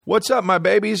What's up, my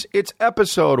babies? It's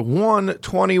episode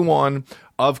 121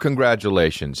 of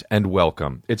Congratulations and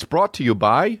Welcome. It's brought to you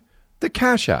by the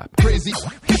Cash App. Crazy,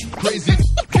 crazy, crazy,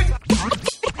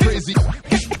 crazy,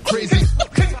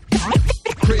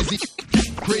 crazy,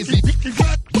 crazy,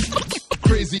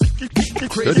 crazy,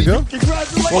 Good to go?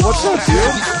 Well, what's up,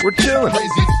 dude? We're chilling.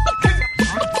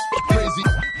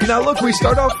 Now, look, we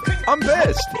start off, I'm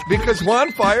pissed because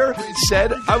Juan Fire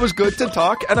said I was good to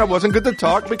talk and I wasn't good to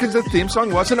talk because the theme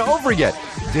song wasn't over yet.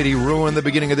 Did he ruin the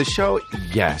beginning of the show?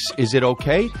 Yes. Is it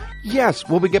okay? Yes.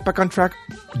 Will we get back on track?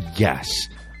 Yes.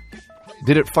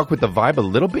 Did it fuck with the vibe a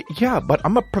little bit? Yeah, but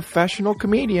I'm a professional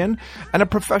comedian and a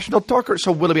professional talker,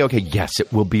 so will it be okay? Yes,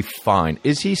 it will be fine.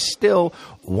 Is he still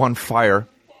Juan Fire?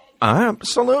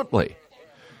 Absolutely.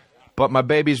 But my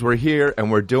babies, we're here and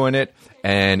we're doing it,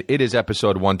 and it is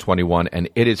episode 121, and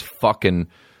it is fucking,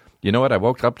 you know what? I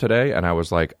woke up today and I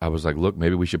was like, look,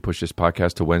 maybe we should push this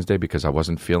podcast to Wednesday because I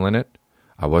wasn't feeling it.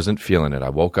 I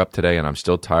woke up today and I'm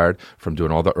still tired from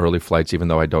doing all the early flights, even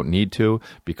though I don't need to,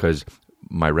 because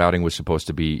my routing was supposed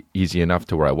to be easy enough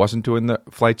to where I wasn't doing the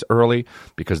flights early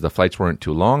because the flights weren't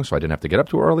too long, so I didn't have to get up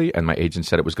too early, and my agent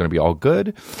said it was going to be all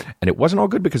good, and it wasn't all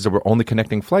good because there were only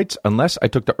connecting flights unless I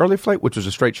took the early flight, which was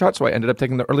a straight shot, so I ended up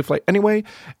taking the early flight anyway,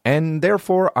 and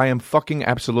therefore I am fucking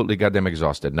absolutely goddamn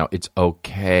exhausted. Now, it's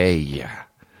okay.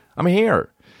 I'm here.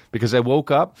 Because I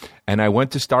woke up and I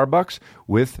went to Starbucks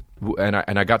and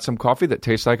I got some coffee that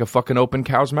tastes like a fucking open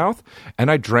cow's mouth, and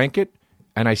I drank it.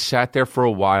 And I sat there for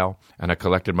a while, and I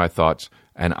collected my thoughts,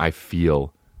 and I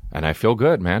feel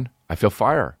good, man. I feel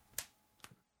fire.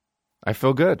 I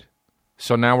feel good.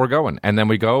 So now we're going. And then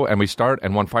we go, and we start,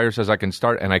 and One Fire says I can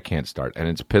start, and I can't start. And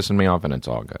it's pissing me off, and it's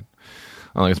all good.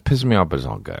 It's pissing me off, but it's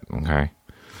all good, okay?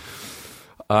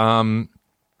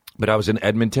 But I was in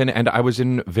Edmonton, and I was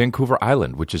in Vancouver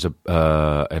Island, which is a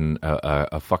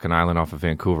fucking island off of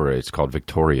Vancouver. It's called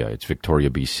Victoria. It's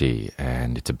Victoria, BC,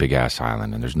 and it's a big-ass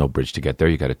island, and there's no bridge to get there.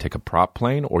 You got to take a prop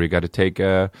plane, or you got to take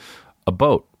a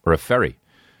boat or a ferry.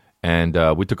 And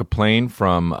we took a plane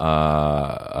from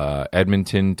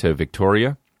Edmonton to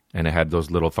Victoria, and it had those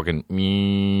little fucking,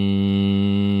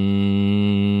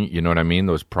 you know what I mean?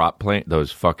 Those prop plane,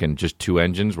 those fucking just two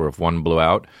engines where if one blew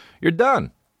out, you're done.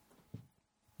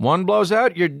 One blows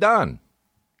out, you're done.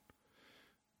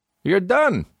 You're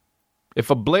done.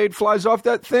 If a blade flies off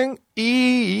that thing,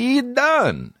 you're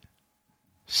done.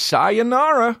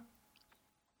 Sayonara.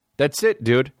 That's it,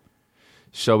 dude.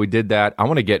 So we did that. I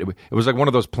want to get, it was like one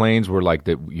of those planes where like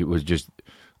it was just,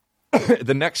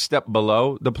 the next step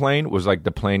below the plane was like the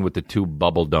plane with the two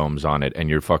bubble domes on it, and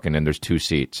you're fucking, and there's two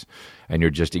seats, and you're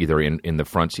just either in the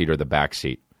front seat or the back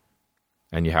seat.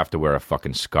 And you have to wear a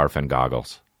fucking scarf and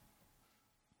goggles.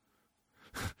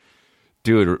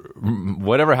 Dude,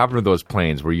 whatever happened to those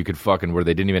planes where you could fucking, where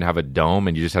they didn't even have a dome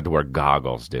and you just had to wear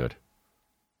goggles, dude?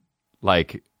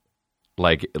 Like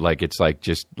it's like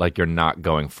just like you're not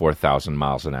going 4,000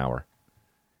 miles an hour.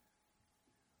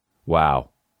 Wow.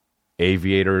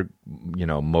 Aviator,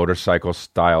 motorcycle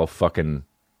style fucking,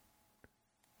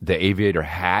 the aviator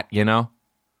hat,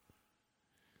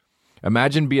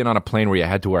 Imagine being on a plane where you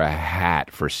had to wear a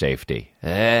hat for safety.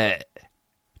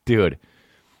 Dude.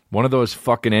 One of those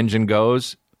fucking engines go,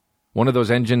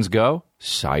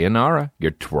 sayonara.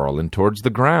 You're twirling towards the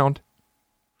ground.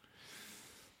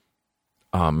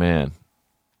 Oh, man.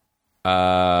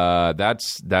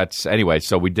 That's anyway,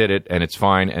 so we did it, and it's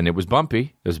fine, and it was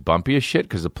bumpy. It was bumpy as shit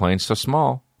because the plane's so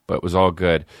small, but it was all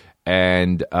good.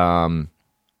 And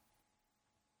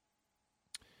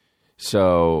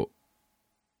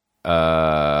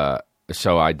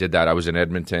So I did that. I was in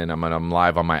Edmonton. I'm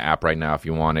live on my app right now. If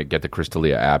you want to get the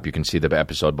Crystalia app, you can see the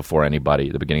episode before anybody,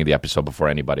 the beginning of the episode before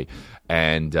anybody.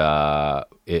 And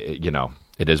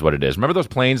it is what it is. Remember those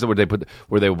planes where they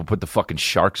would put the fucking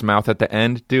shark's mouth at the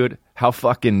end, dude? How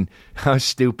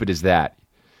stupid is that?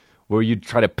 Where you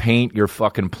try to paint your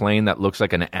fucking plane that looks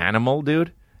like an animal,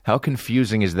 dude? How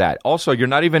confusing is that? Also, you're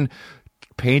not even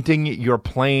painting your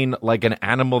plane like an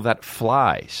animal that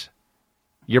flies.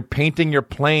 You're painting your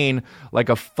plane like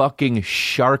a fucking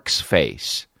shark's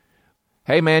face.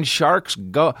 Hey, man, sharks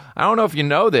go... I don't know if you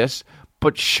know this,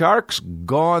 but sharks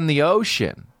go in the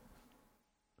ocean.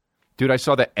 Dude, I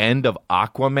saw the end of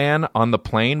Aquaman on the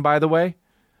plane, by the way.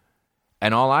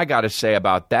 And all I got to say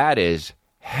about that is,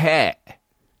 hey,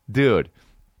 dude,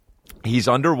 he's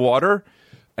underwater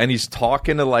and he's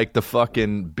talking to like the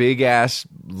fucking big-ass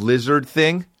lizard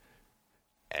thing.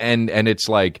 And it's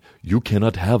like, you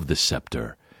cannot have the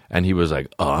scepter. And he was like,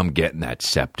 oh, I'm getting that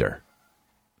scepter.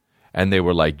 And they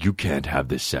were like, you can't have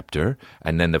this scepter.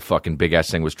 And then the fucking big-ass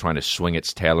thing was trying to swing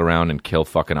its tail around and kill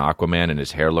fucking Aquaman, and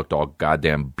his hair looked all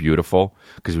goddamn beautiful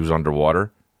because he was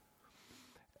underwater.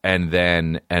 And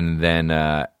then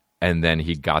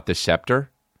he got the scepter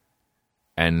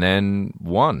and then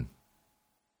won.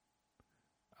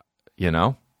 You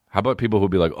know? How about people who'd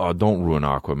be like, oh, don't ruin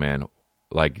Aquaman.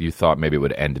 Like you thought maybe it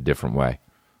would end a different way.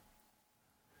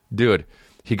 Dude,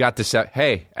 he got the scepter.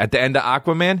 Hey, at the end of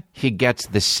Aquaman, he gets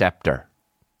the scepter.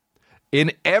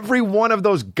 In every one of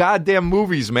those goddamn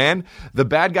movies, man, the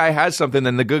bad guy has something,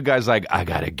 and the good guy's like, I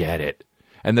gotta get it.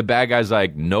 And the bad guy's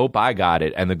like, nope, I got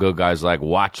it. And the good guy's like,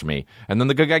 watch me. And then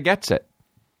the good guy gets it.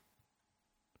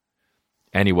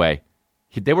 Anyway,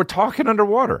 they were talking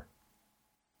underwater.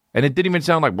 And it didn't even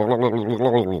sound like... Blah, blah, blah,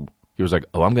 blah, blah. He was like,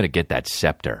 oh, I'm going to get that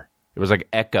scepter. It was like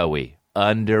echoey,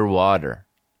 underwater.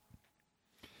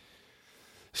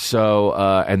 So,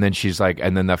 and then she's like...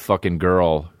 And then that fucking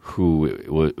girl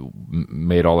who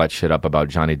made all that shit up about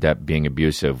Johnny Depp being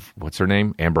abusive, what's her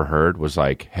name? Amber Heard, was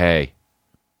like, hey...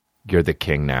 You're the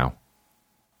king now.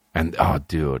 And, oh,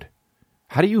 dude.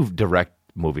 How do you direct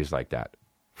movies like that?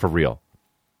 For real.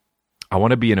 I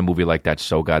want to be in a movie like that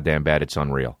so goddamn bad it's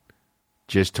unreal.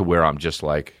 Just to where I'm just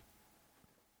like...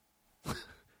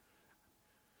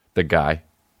 the guy.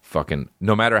 Fucking...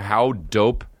 No matter how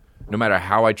dope, no matter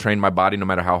how I trained my body, no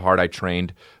matter how hard I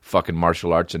trained fucking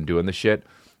martial arts and doing the shit,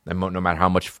 and no matter how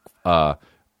much of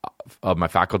my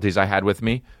faculties I had with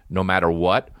me, no matter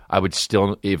what... I would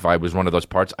still, if I was one of those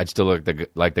parts, I'd still look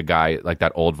like the guy, like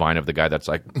that old vine of the guy that's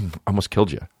like, almost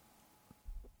killed you.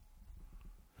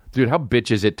 Dude, how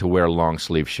bitch is it to wear long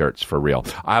sleeve shirts for real?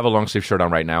 I have a long sleeve shirt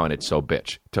on right now, and it's so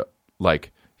bitch.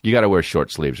 You got to wear short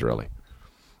sleeves, really.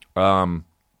 If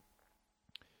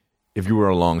you wear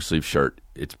a long sleeve shirt,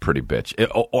 it's pretty bitch.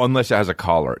 Unless it has a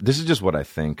collar. This is just what I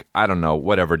think. I don't know.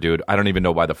 Whatever, dude. I don't even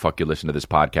know why the fuck you listen to this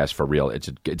podcast for real. It's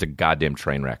a goddamn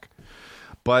train wreck.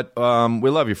 But we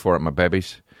love you for it, my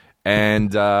babies.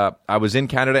 And I was in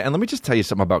Canada, and let me just tell you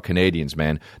something about Canadians,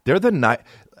 man. They're the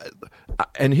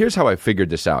and here's how I figured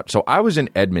this out. So I was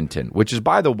in Edmonton, which is,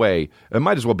 by the way, it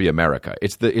might as well be America.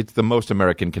 It's the most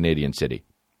American Canadian city.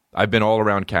 I've been all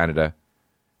around Canada,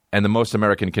 and the most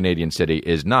American Canadian city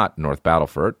is not North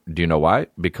Battleford. Do you know why?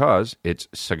 Because it's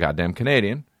so goddamn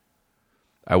Canadian.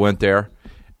 I went there,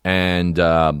 and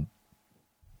in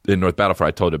North Battleford,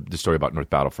 I told the story about North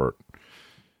Battleford.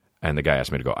 And the guy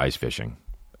asked me to go ice fishing.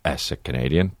 As a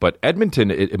Canadian. But Edmonton,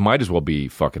 it might as well be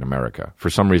fucking America. For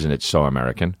some reason, it's so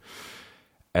American.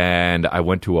 And I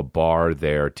went to a bar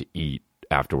there to eat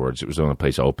afterwards. It was the only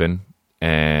place open.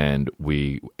 And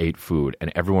we ate food.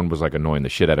 And everyone was like annoying the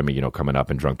shit out of me, coming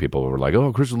up. And drunk people were like,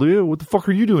 oh, Chris Leah, what the fuck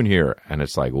are you doing here? And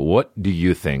it's like, what do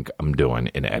you think I'm doing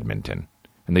in Edmonton?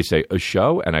 And they say, a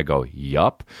show? And I go,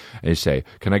 yup. And they say,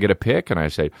 can I get a pic? And I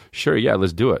say, sure, yeah,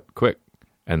 let's do it. Quick.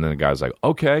 And then the guy's like,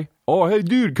 okay. Oh, hey,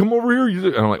 dude, come over here.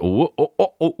 And I'm like, what?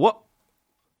 What?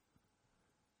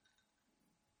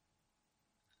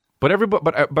 But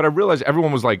I realized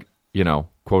everyone was like,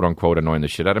 quote unquote, annoying the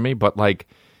shit out of me. But like,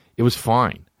 it was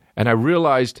fine. And I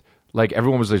realized like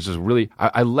everyone was like, just really.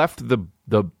 I left the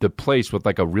place with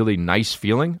like a really nice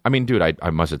feeling. I mean, dude, I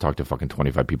must have talked to fucking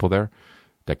 25 people there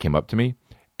that came up to me,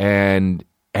 and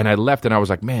I left, and I was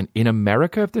like, man, in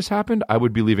America, if this happened, I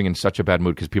would be leaving in such a bad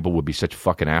mood because people would be such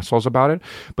fucking assholes about it.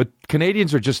 But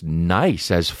Canadians are just nice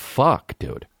as fuck,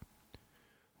 dude.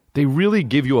 They really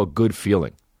give you a good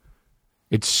feeling.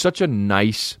 It's such a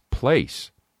nice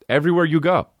place everywhere you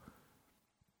go.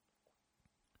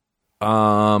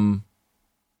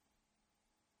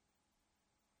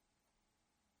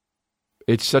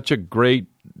 It's such a great...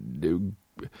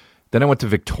 Then I went to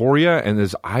Victoria, and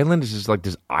this island is just like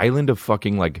this island of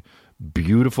fucking like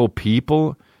beautiful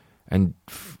people, and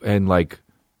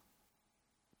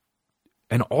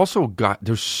also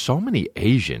there's so many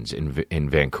Asians in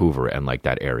Vancouver and like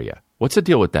that area. What's the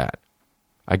deal with that?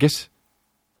 I guess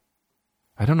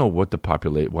I don't know what the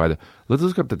let's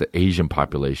look up the Asian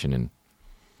population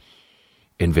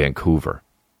in Vancouver.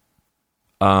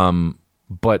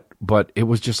 But it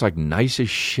was just like nice as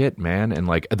shit, man. And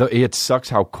like it sucks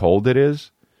how cold it is.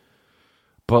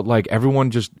 But like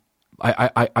everyone just,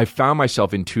 I found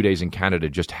myself in 2 days in Canada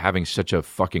just having such a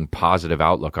fucking positive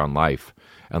outlook on life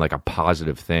and like a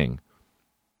positive thing.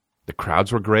 The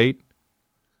crowds were great.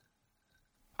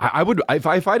 I would, if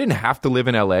I didn't have to live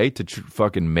in LA to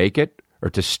fucking make it or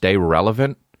to stay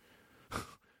relevant,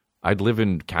 I'd live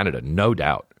in Canada, no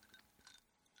doubt.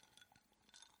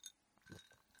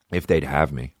 If they'd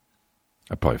have me,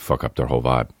 I'd probably fuck up their whole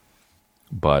vibe.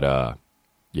 But,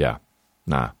 yeah.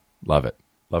 Nah. Love it.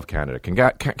 Love Canada.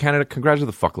 Canada,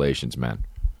 congratulations, man.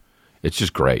 It's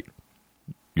just great.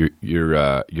 You're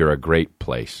a great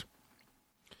place.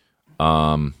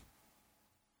 Also,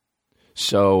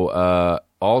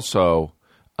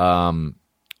 I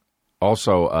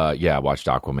watched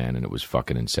Aquaman and it was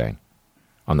fucking insane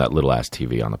on that little ass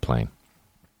TV on the plane.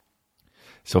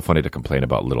 So funny to complain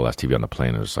about little ass TV on the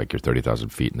plane. It's like you're 30,000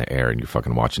 feet in the air and you're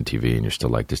fucking watching TV and you're still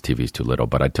like, this TV's too little.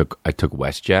 But I took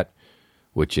WestJet,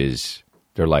 which is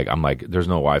I'm like, there's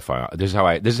no Wi-Fi. This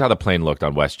is how the plane looked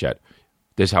on WestJet.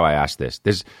 This is how I asked this.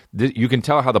 You can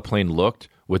tell how the plane looked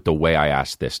with the way I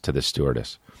asked this to the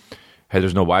stewardess. Hey,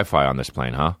 there's no Wi-Fi on this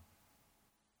plane, huh?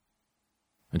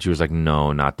 And she was like,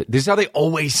 no, not that. This is how they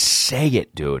always say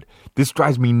it, dude. This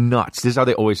drives me nuts. This is how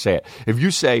they always say it. If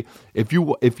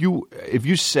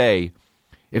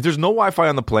there's no Wi-Fi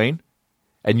on the plane,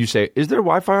 and you say, is there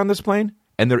Wi-Fi on this plane?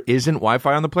 And there isn't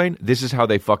Wi-Fi on the plane, this is how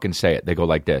they fucking say it. They go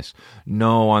like this.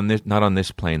 No, not on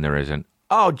this plane there isn't.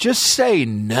 Oh, just say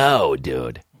no,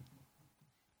 dude.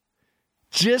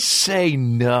 Just say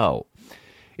no.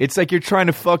 It's like you're trying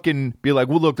to fucking be like,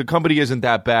 well, look, the company isn't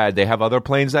that bad. They have other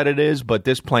planes that it is, but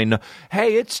this plane, no.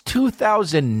 Hey, it's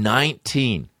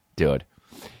 2019, dude.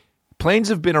 Planes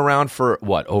have been around for,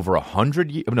 what, over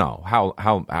 100 years? No,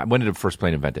 when did the first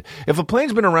plane invented? If a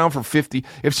plane's been around for 50,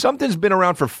 if something's been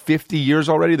around for 50 years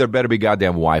already, there better be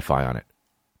goddamn Wi-Fi on it.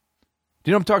 Do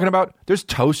you know what I'm talking about? There's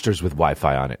toasters with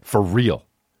Wi-Fi on it, for real.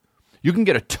 You can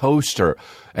get a toaster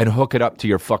and hook it up to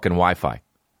your fucking Wi-Fi.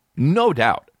 No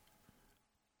doubt.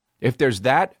 If there's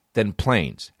that, then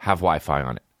planes have Wi-Fi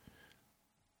on it.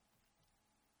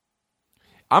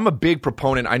 I'm a big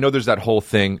proponent. I know there's that whole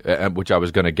thing, which I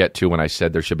was going to get to when I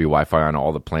said there should be Wi-Fi on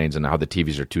all the planes and how the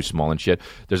TVs are too small and shit.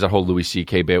 There's that whole Louis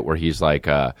C.K. bit where he's like,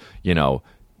 you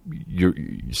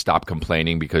stop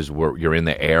complaining because you're in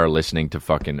the air listening to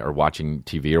fucking or watching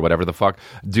TV or whatever the fuck.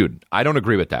 Dude, I don't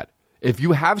agree with that. If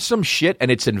you have some shit and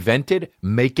it's invented,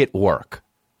 make it work.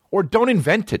 Or don't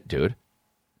invent it, dude.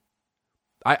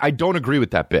 I don't agree with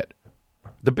that bit.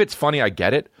 The bit's funny, I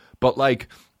get it, but like,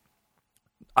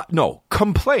 no,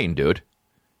 complain, dude.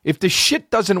 If the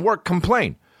shit doesn't work,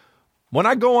 complain. When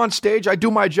I go on stage, I do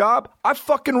my job, I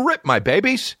fucking rip my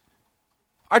babies.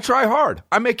 I try hard.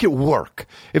 I make it work.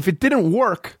 If it didn't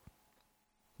work,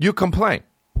 you complain.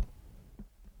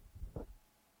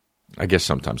 I guess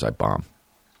sometimes I bomb.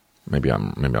 Maybe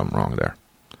I'm wrong there.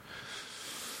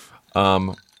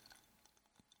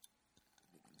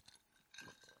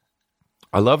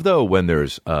 I love though when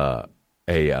there's a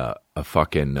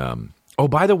fucking. Oh,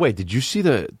 by the way, did you see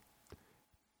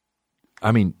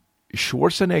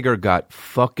Schwarzenegger got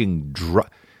fucking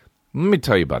Let me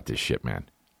tell you about this shit, man.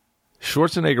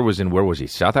 Schwarzenegger was in, where was he?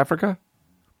 South Africa?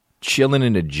 Chilling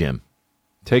in a gym.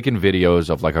 Taking videos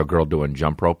of like a girl doing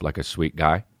jump rope, like a sweet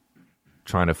guy.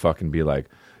 Trying to fucking be like,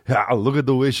 ah, look at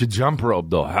the way she jump rope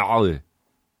though.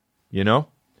 You know?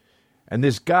 And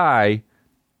this guy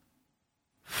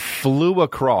flew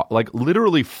across, like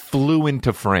literally flew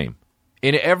into frame.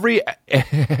 In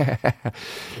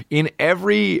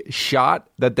every shot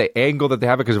that the angle that they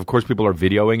have it, because of course people are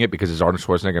videoing it because it's Arnold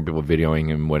Schwarzenegger and people are videoing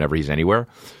him whenever he's anywhere.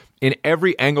 In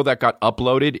every angle that got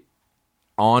uploaded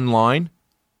online,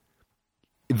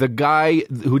 the guy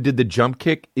who did the jump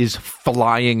kick is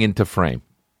flying into frame.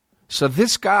 So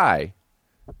this guy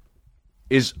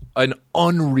is an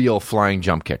unreal flying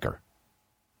jump kicker.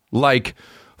 Like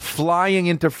flying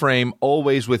into frame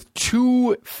always with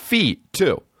 2 feet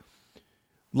too.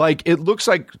 Like, it looks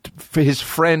like his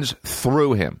friends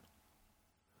threw him.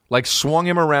 Like, swung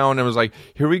him around and was like,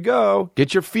 here we go.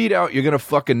 Get your feet out. You're going to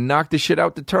fucking knock the shit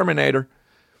out the Terminator.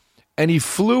 And he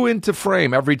flew into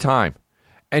frame every time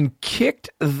and kicked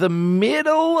the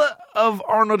middle of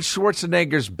Arnold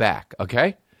Schwarzenegger's back,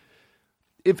 okay?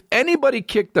 If anybody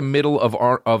kicked the middle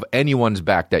of anyone's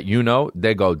back that you know,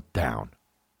 they go down.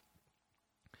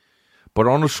 But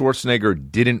Arnold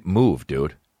Schwarzenegger didn't move,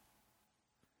 dude.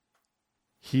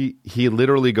 He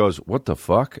literally goes, what the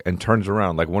fuck? And turns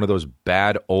around like one of those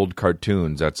bad old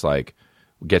cartoons that's like,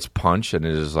 gets punched and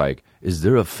it is like, is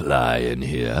there a fly in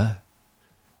here?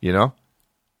 You know?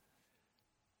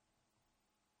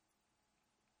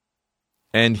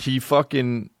 And he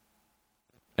turned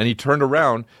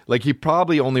around, like he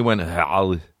probably only went,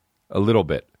 howl, a little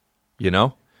bit, you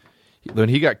know? When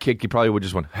he got kicked, he probably would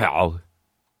just went, howl,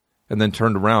 and then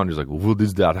turned around, he's like, what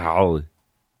is that howl?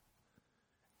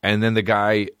 And then the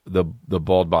guy, the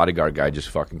bald bodyguard guy, just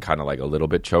fucking kind of like a little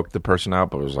bit choked the person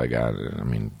out, but it was like,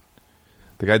 the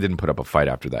guy didn't put up a fight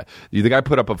after that. The guy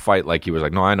put up a fight like he was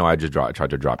like, no, I know, I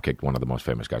tried to drop kick one of the most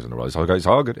famous guys in the world. It's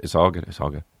all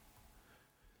good.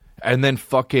 And then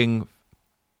fucking,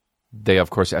 they of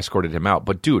course escorted him out.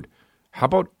 But dude, how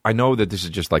about, I know that this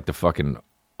is just like the fucking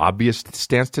obvious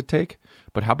stance to take.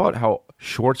 But how about how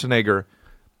Schwarzenegger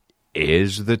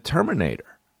is the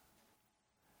Terminator?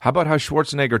 How about how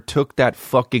Schwarzenegger took that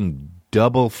fucking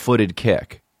double-footed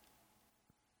kick?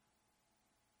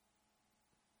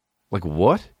 Like,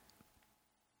 what?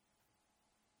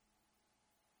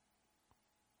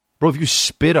 Bro, if you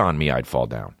spit on me, I'd fall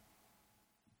down.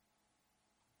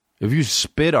 If you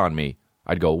spit on me,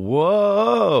 I'd go,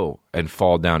 whoa, and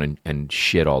fall down and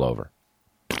shit all over.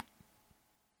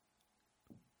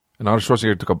 And Arnold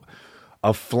Schwarzenegger took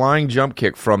a flying jump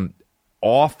kick from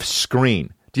off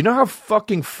screen. Do you know how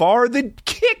fucking far the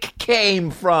kick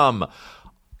came from?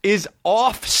 Is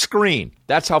off screen.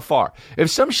 That's how far.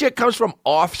 If some shit comes from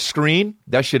off screen,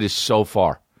 that shit is so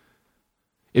far.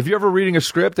 If you're ever reading a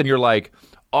script and you're like,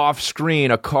 off screen,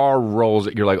 a car rolls,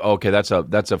 you're like, okay, that's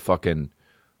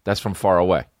from far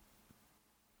away.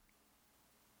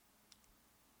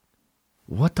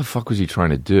 What the fuck was he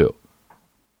trying to do?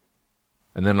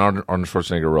 And then Arnold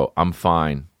Schwarzenegger wrote, I'm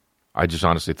fine. I just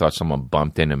honestly thought someone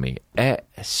bumped into me.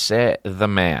 Say the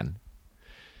man.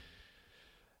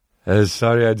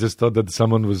 Sorry, I just thought that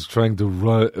someone was trying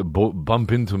to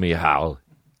bump into me, Hal.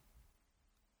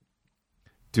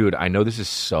 Dude, I know this is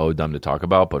so dumb to talk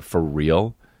about, but for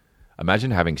real,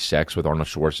 imagine having sex with Arnold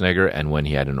Schwarzenegger and when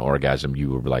he had an orgasm,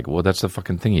 you were like, well, that's the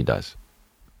fucking thing he does.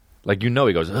 Like, he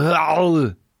goes,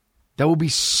 "Ow." That would be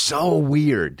so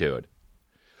weird, dude.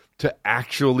 To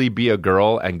actually be a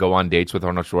girl and go on dates with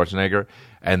Arnold Schwarzenegger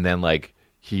and then, like,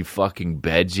 he fucking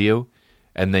beds you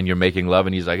and then you're making love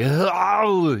and he's like,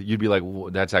 "Ow." You'd be like,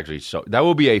 that's actually so, that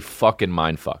would be a fucking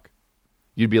mind fuck.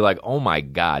 You'd be like, oh my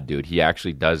God, dude, he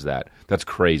actually does that. That's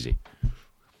crazy.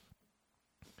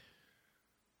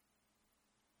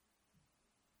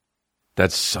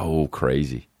 That's so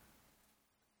crazy.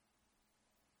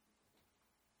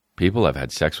 People have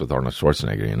had sex with Arnold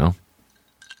Schwarzenegger, you know?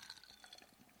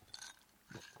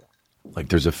 Like,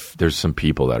 there's some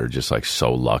people that are just, like,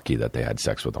 so lucky that they had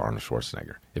sex with Arnold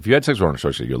Schwarzenegger. If you had sex with Arnold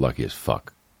Schwarzenegger, you're lucky as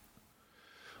fuck.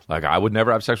 Like, I would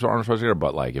never have sex with Arnold Schwarzenegger,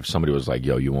 but, like, if somebody was like,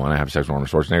 yo, you want to have sex with Arnold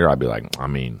Schwarzenegger? I'd be like, I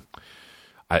mean,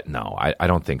 I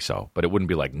don't think so. But it wouldn't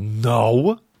be like,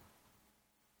 no.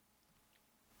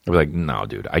 I'd be like, no,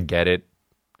 dude, I get it.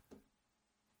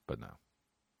 But no.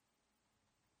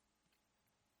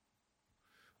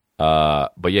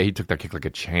 But yeah, he took that kick like a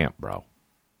champ, bro.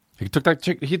 He took that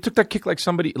kick like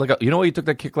somebody, like you know what? He took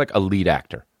that kick like a lead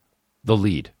actor, the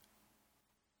lead.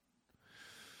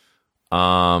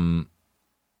 God,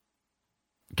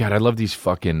 I love these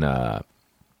fucking. I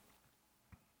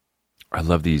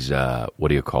love these. What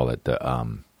do you call it?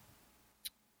 The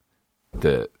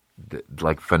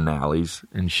like finales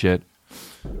and shit.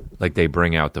 Like they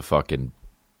bring out the fucking.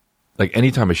 Like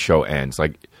anytime a show ends,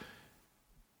 like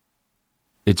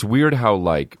it's weird how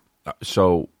like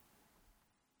so.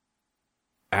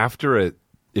 After it,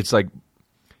 it's like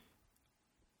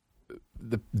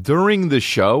during the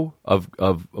show of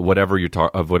whatever you're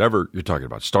talking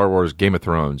about, Star Wars, Game of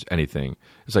Thrones, anything.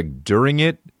 It's like during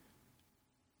it,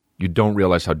 you don't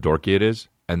realize how dorky it is,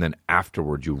 and then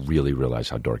afterwards, you really realize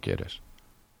how dorky it is.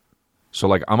 So,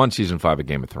 like, I'm on season 5 of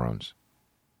Game of Thrones.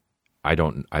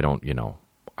 I'm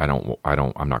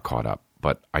not caught up,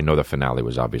 but I know the finale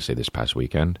was obviously this past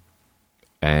weekend,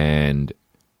 and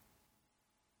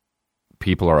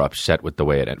people are upset with the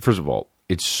way it ended. First of all,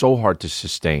 it's so hard to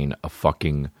sustain a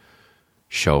fucking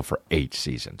show for 8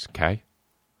 seasons, okay?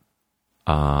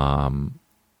 I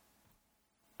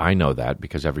know that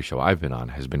because every show I've been on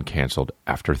has been canceled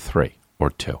after 3 or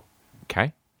 2,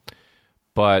 okay?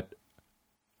 But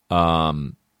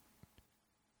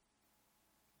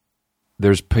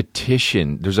there's a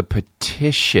petition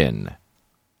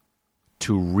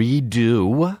to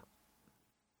redo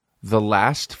the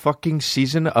last fucking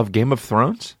season of Game of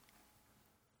Thrones?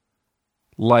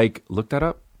 Like, look that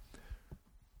up.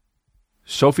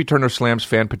 Sophie Turner slams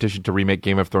fan petition to remake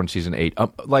Game of Thrones season 8.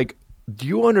 Like, do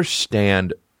you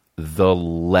understand the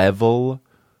level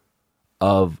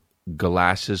of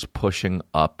glasses pushing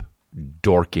up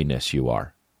dorkiness you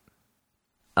are?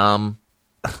 Do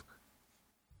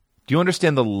you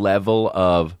understand the level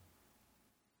of...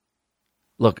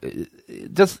 Look,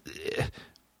 just...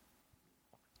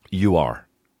 You are.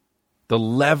 The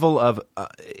level of...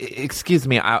 excuse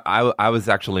me, I was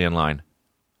actually in line.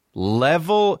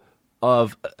 Level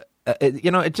of...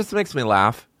 it just makes me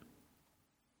laugh.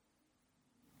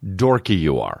 Dorky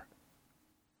you are.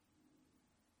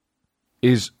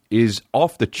 Is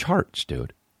off the charts,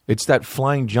 dude. It's that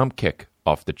flying jump kick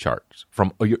off the charts.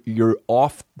 From you're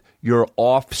off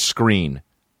screen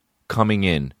coming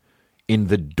in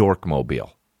the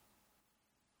dorkmobile.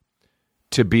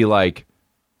 To be like...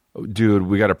 Dude,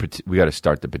 we got to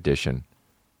start the petition.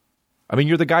 I mean,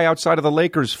 you're the guy outside of the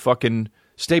Lakers fucking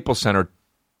Staples Center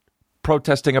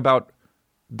protesting about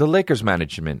the Lakers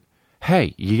management.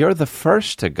 Hey, you're the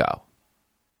first to go.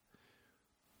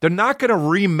 They're not going to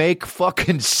remake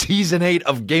fucking season 8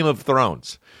 of Game of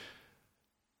Thrones.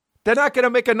 They're not going to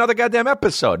make another goddamn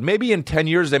episode. Maybe in 10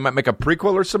 years they might make a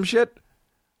prequel or some shit.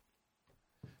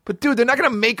 But dude, they're not going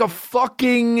to make a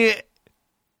fucking...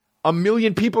 1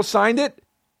 million people signed it?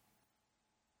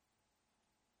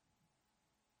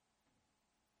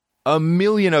 1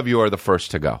 million of you are the first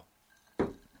to go.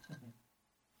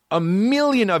 1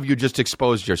 million of you just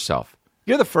exposed yourself.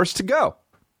 You're the first to go.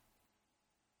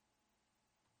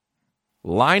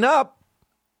 Line up.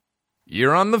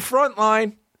 You're on the front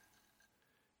line.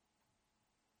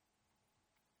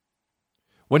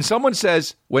 When someone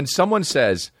says,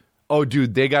 "Oh,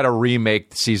 dude, they got to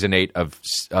remake season 8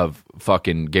 of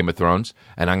fucking Game of Thrones,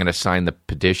 and I'm going to sign the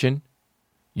petition,"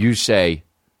 you say,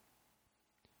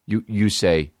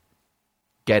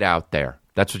 "Get out there."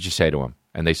 That's what you say to them,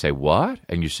 and they say, "What?"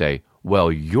 And you say,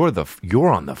 "Well, you're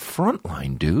on the front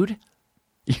line, dude.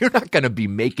 You're not going to be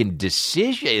making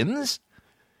decisions.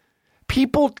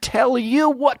 People tell you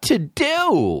what to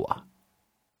do."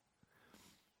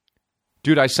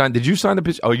 Dude, did you sign the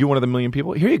petition? Oh, you one of the 1 million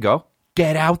people? Here you go.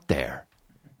 Get out there.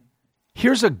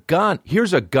 Here's a gun.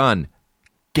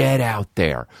 Get out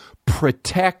there.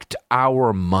 Protect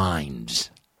our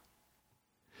minds.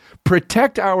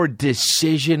 Protect our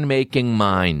decision-making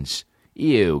minds.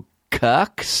 You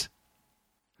cucks.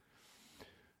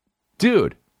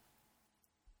 Dude.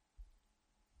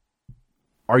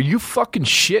 Are you fucking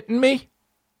shitting me?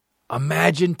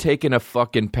 Imagine taking a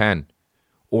fucking pen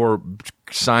or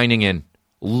signing in,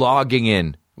 logging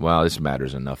in. Well, this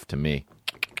matters enough to me.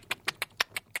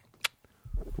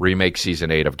 Remake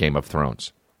season 8 of Game of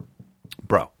Thrones.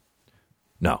 Bro,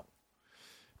 no.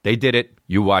 They did it.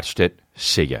 You watched it.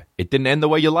 See ya. It didn't end the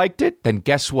way you liked it? Then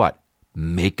guess what?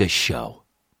 Make a show.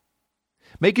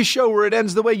 Make a show where it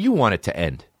ends the way you want it to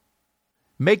end.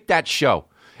 Make that show.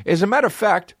 As a matter of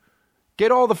fact,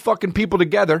 get all the fucking people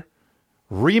together.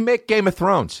 Remake Game of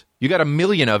Thrones. You got 1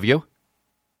 million of you.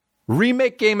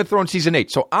 Remake Game of Thrones Season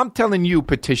 8. So I'm telling you,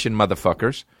 petition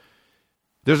motherfuckers,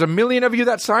 there's 1 million of you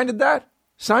that signed that?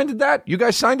 Signed that? You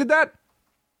guys signed that?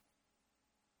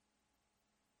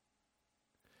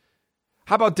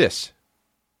 How about this?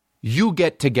 You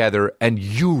get together and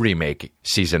you remake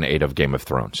Season 8 of Game of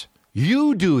Thrones.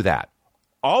 You do that.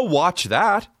 I'll watch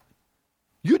that.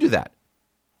 You do that.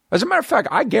 As a matter of fact,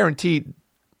 I guarantee...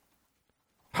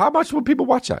 How much will people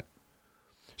watch that?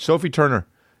 Sophie Turner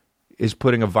is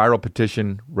putting a viral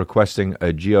petition requesting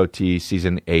a GOT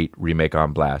Season 8 remake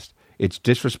on blast. It's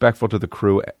disrespectful to the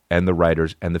crew and the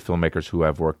writers and the filmmakers who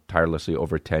have worked tirelessly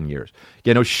over 10 years.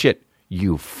 Yeah, no shit,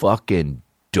 you fucking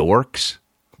dorks.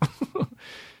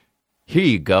 Here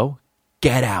you go.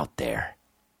 Get out there.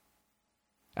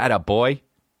 Atta boy.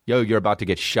 Yo, you're about to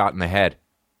get shot in the head.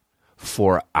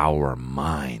 For our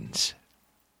minds.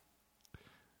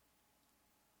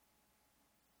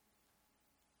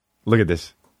 Look at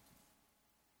this.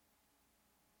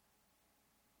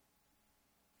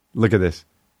 Look at this.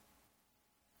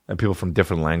 And people from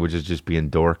different languages just being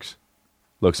dorks.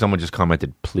 Look, someone just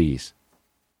commented, please,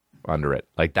 under it.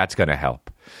 Like, that's going to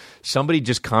help. Somebody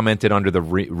just commented under the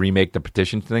remake the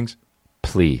petition things.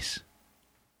 Please.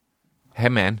 Hey,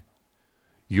 man,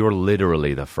 you're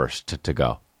literally the first to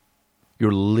go.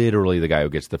 You're literally the guy who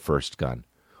gets the first gun.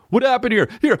 What happened here?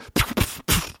 Here.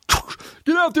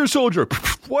 Get out there, soldier.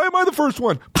 Why am I the first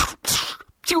one?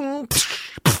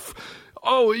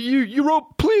 Oh, you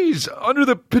wrote please under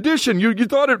the petition. You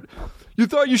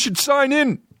thought you should sign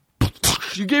in.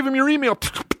 You gave him your email.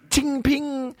 Ting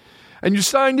ping. And you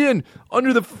signed in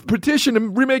under the petition to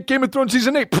remake Game of Thrones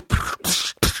Season 8.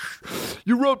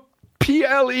 You wrote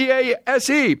PLEASE.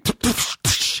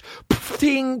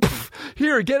 Ting.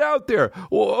 Here, get out there.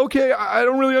 Well, okay, I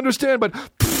don't really understand, but...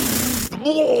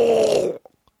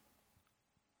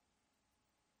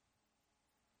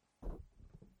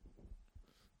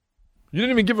 You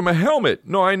didn't even give him a helmet.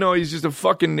 No, I know, he's just a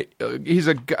fucking...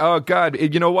 oh, God.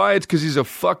 You know why? It's because he's a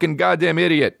fucking goddamn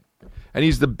idiot. And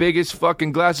he's the biggest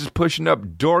fucking glasses pushing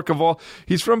up dork of all.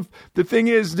 He's from... The thing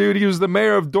is, dude, he was the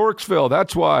mayor of Dorksville.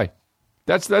 That's why.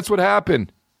 That's what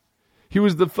happened. He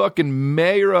was the fucking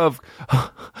mayor of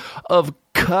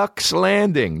Cuck's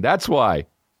Landing. That's why.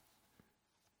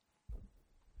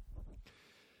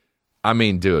 I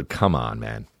mean, dude, come on,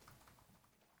 man.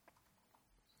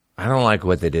 I don't like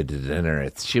what they did to dinner.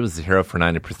 She was the hero for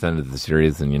 90% of the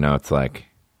series, and, it's like,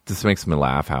 this makes me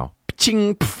laugh how...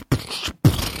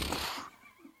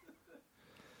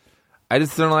 I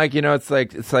just don't like, it's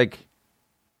like.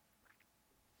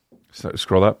 So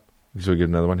scroll up. Should we get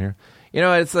another one here?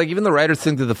 It's like even the writers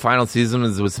think that the final season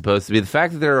was supposed to be. The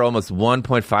fact that there are almost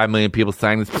 1.5 million people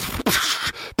signing this.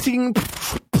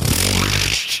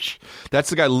 That's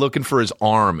the guy looking for his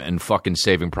arm and fucking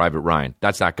Saving Private Ryan.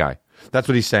 That's that guy. That's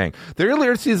what he's saying. The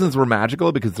earlier seasons were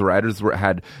magical because the writers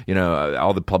had,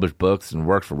 all the published books and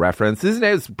worked for reference. Season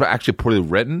 8 was actually poorly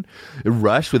written,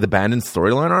 rushed with abandoned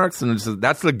storyline arcs, and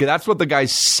that's what the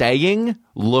guy's saying,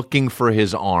 looking for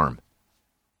his arm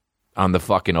on the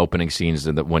fucking opening scenes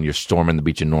when you're storming the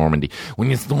beach in Normandy. When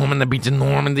you're storming the beach in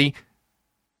Normandy,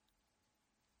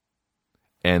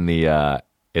 and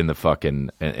in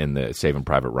the Saving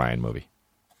Private Ryan movie,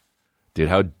 dude,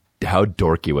 how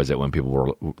dorky was it when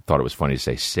people thought it was funny to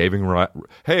say Saving Ryan?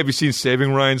 Hey, have you seen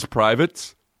Saving Ryan's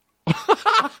Privates?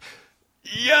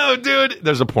 Yo, dude,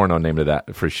 there's a porno name to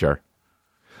that for sure.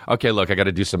 Okay, look, I got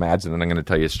to do some ads, and then I'm going to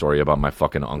tell you a story about my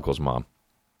fucking uncle's mom.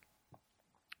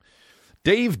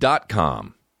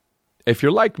 Dave.com. If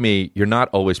you're like me, you're not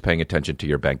always paying attention to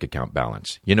your bank account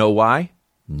balance. You know why?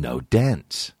 No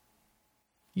dents.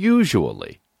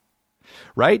 Usually.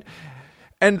 Right?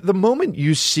 And the moment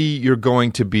you see you're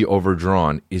going to be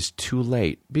overdrawn is too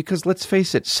late. Because let's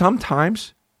face it,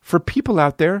 sometimes, for people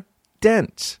out there,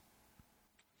 dents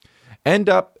end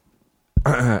up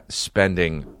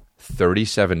spending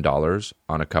 $37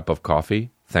 on a cup of coffee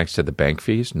thanks to the bank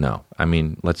fees? No. I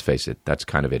mean, let's face it, that's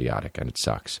kind of idiotic and it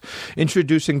sucks.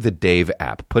 Introducing the Dave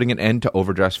app, putting an end to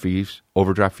overdraft fees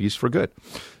for good.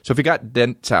 So if you got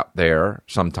dents out there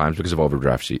sometimes because of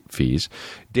overdraft fees,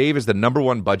 Dave is the number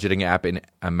one budgeting app in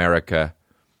America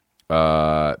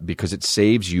because it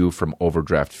saves you from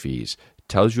overdraft fees,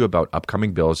 tells you about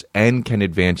upcoming bills, and can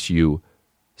advance you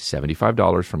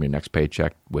 $75 from your next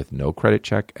paycheck with no credit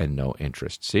check and no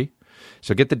interest. See?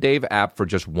 So get the Dave app for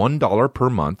just $1 per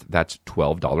month. That's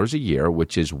 $12 a year,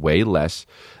 which is way less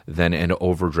than an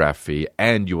overdraft fee,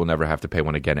 and you will never have to pay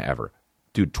one again ever.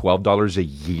 Dude, $12 a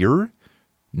year?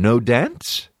 No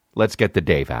dents? Let's get the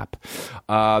Dave app.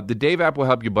 The Dave app will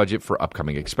help you budget for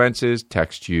upcoming expenses,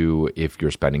 text you if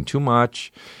you're spending too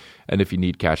much, and if you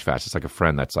need cash fast. It's like a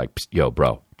friend that's like, yo,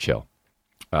 bro, chill.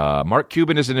 Mark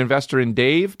Cuban is an investor in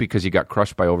Dave because he got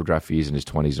crushed by overdraft fees in his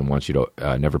 20s and wants you to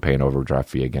never pay an overdraft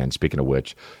fee again. Speaking of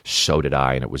which, so did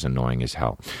I, and it was annoying as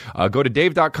hell. Go to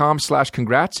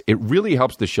dave.com/congrats. It really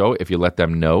helps the show if you let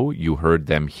them know you heard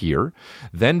them here.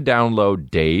 Then download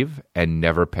Dave and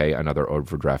never pay another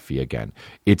overdraft fee again.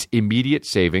 It's immediate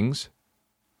savings,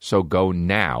 so go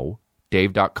now.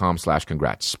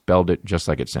 Dave.com/congrats. Spelled it just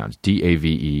like it sounds.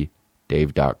 DAVE,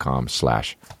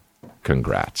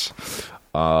 dave.com/congrats.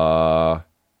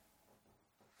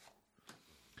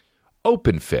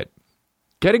 OpenFit.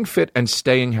 Getting fit and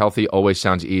staying healthy always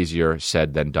sounds easier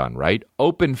said than done, right?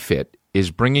 OpenFit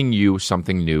is bringing you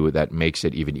something new that makes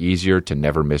it even easier to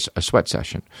never miss a sweat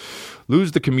session.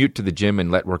 Lose the commute to the gym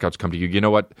and let workouts come to you. You know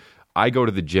what? I go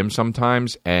to the gym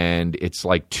sometimes, and it's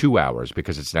like 2 hours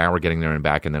because it's an hour getting there and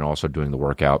back, and then also doing the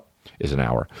workout is an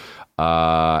hour.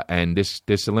 And this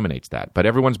eliminates that. But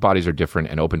everyone's bodies are different,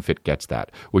 and OpenFit gets that,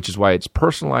 which is why it's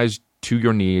personalized to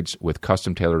your needs with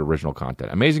custom-tailored original content.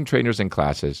 Amazing trainers and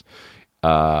classes.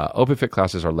 OpenFit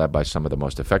classes are led by some of the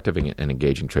most effective and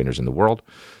engaging trainers in the world.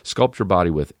 Sculpt your body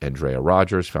with Andrea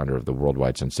Rogers, founder of the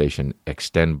worldwide sensation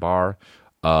Extend Bar,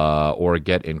 or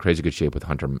get in crazy good shape with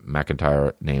Hunter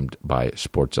McIntyre, named by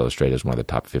Sports Illustrated as one of the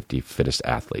top 50 fittest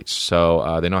athletes.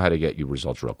 So they know how to get you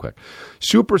results real quick.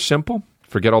 Super simple.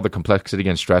 Forget all the complexity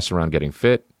and stress around getting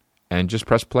fit, and just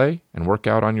press play and work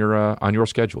out on your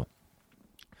schedule.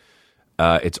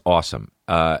 It's awesome.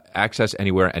 Access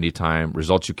anywhere, anytime.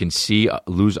 Results you can see.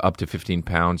 Lose up to 15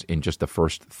 pounds in just the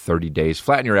first 30 days.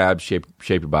 Flatten your abs, shape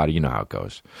your body. You know how it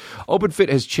goes. OpenFit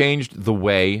has changed the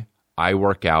way I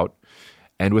work out.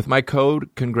 And with my code,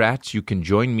 congrats, you can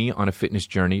join me on a fitness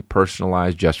journey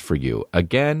personalized just for you.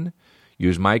 Again,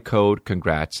 use my code,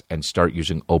 congrats, and start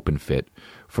using OpenFit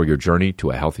for your journey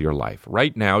to a healthier life.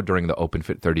 Right now, during the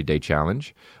OpenFit 30-Day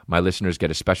Challenge, my listeners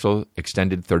get a special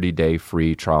extended 30-day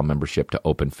free trial membership to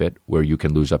OpenFit, where you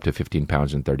can lose up to 15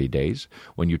 pounds in 30 days.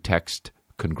 When you text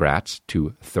congrats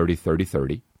to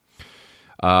 303030,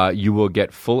 you will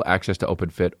get full access to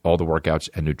OpenFit, all the workouts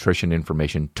and nutrition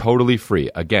information totally free.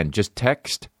 Again, just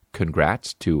text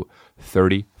congrats to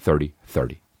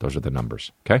 303030. Those are the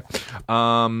numbers, okay?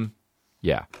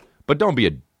 Yeah. But don't be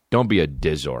a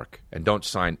dizzork, and don't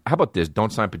sign. How about this?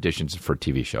 Don't sign petitions for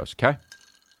TV shows, okay?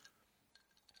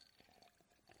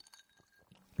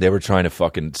 They were trying to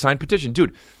fucking sign petition.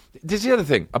 Dude, this is the other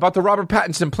thing about the Robert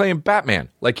Pattinson playing Batman.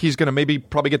 Like, he's going to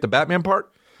probably get the Batman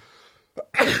part.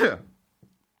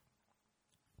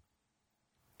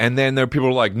 And then there are people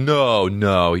who are like, no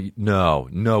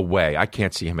way. I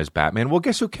can't see him as Batman. Well,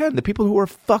 guess who can? The people who are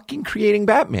fucking creating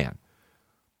Batman.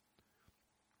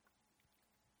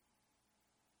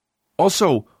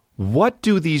 Also, what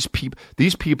do these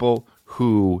people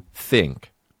who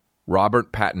think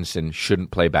Robert Pattinson shouldn't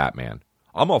play Batman?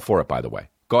 I'm all for it, by the way.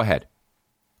 Go ahead.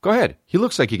 He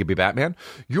looks like he could be Batman.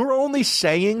 You're only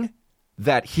saying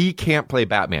that he can't play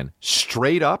Batman.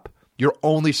 Straight up, you're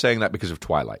only saying that because of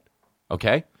Twilight.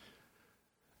 Okay?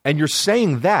 And you're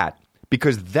saying that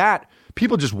because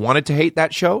people just wanted to hate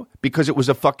that show because it was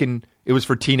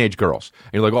for teenage girls.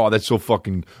 And you're like, oh, that's so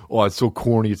it's so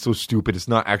corny, it's so stupid, it's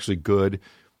not actually good.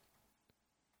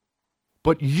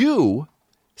 But you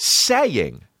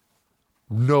saying,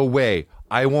 no way,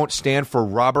 I won't stand for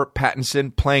Robert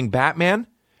Pattinson playing Batman,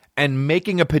 and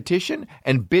making a petition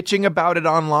and bitching about it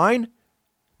online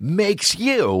makes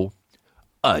you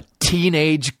a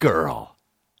teenage girl.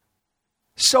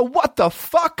 So what the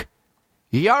fuck?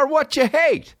 You are what you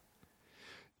hate.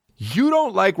 You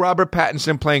don't like Robert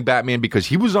Pattinson playing Batman because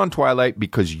he was on Twilight,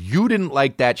 because you didn't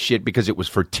like that shit because it was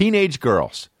for teenage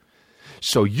girls.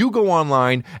 So you go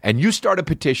online and you start a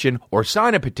petition or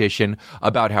sign a petition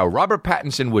about how Robert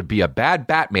Pattinson would be a bad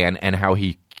Batman and how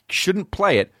he shouldn't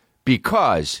play it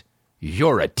because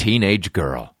you're a teenage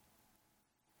girl.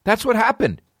 That's what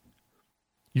happened.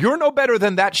 You're no better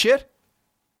than that shit.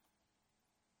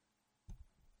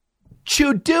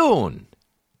 Chudoon.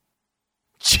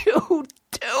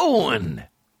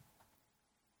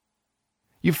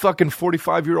 You fucking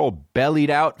 45-year-old bellied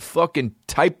out fucking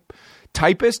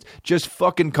typist just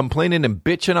fucking complaining and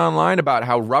bitching online about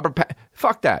how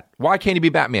fuck that. Why can't he be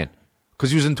Batman?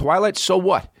 Because he was in Twilight? So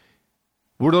what?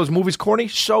 Were those movies corny?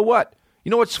 So what?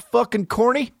 You know what's fucking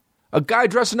corny? A guy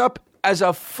dressing up as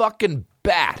a fucking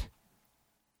bat.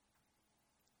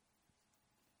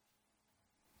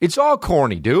 It's all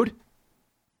corny, dude.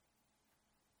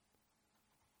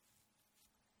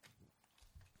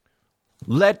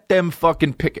 Let them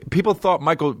fucking pick it. People thought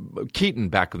Michael Keaton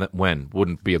back when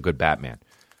wouldn't be a good Batman.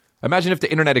 Imagine if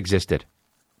the internet existed.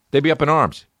 They'd be up in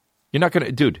arms. You're not going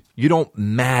to... Dude, you don't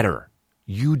matter.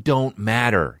 You don't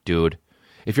matter, dude.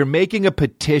 If you're making a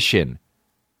petition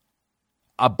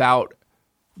about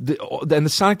the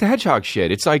Sonic the Hedgehog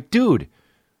shit, it's like, dude,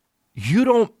 you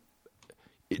don't...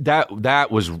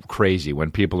 That was crazy when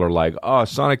people are like, oh,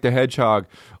 Sonic the Hedgehog,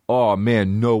 oh,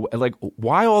 man, no. Like,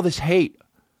 why all this hate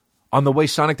on the way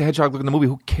Sonic the Hedgehog looked in the movie?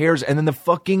 Who cares? And then the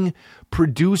fucking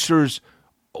producers,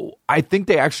 I think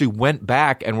they actually went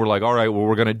back and were like, all right, well,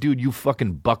 we're going to, dude, you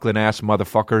fucking buckling ass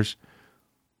motherfuckers.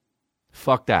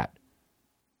 Fuck that.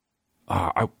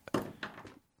 I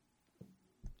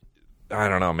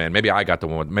don't know, man. Maybe I got the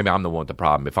one. Maybe I'm the one with the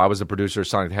problem. If I was the producer of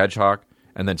Sonic the Hedgehog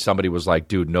and then somebody was like,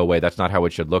 dude, no way, that's not how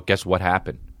it should look. Guess what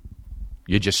happened?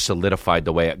 You just solidified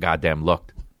the way it goddamn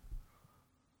looked.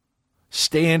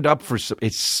 Stand up for some,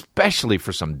 especially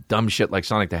for some dumb shit like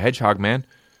Sonic the Hedgehog, man.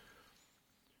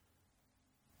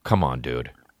 Come on,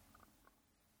 dude.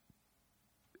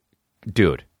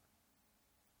 Dude.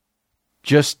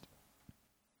 Just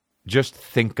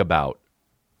think about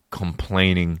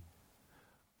complaining.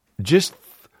 Just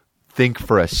think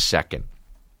for a second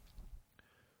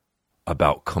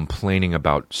about complaining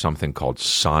about something called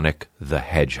Sonic the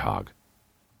Hedgehog.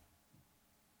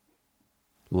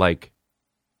 Like,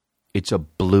 it's a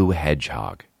blue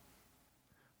hedgehog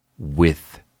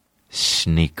with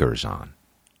sneakers on.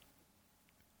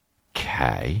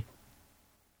 Okay.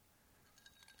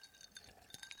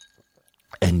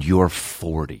 And you're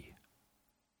 40.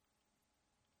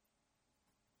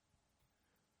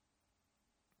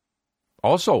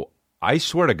 Also, I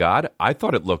swear to God, I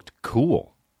thought it looked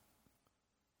cool.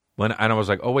 And I was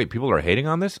like, oh, wait, people are hating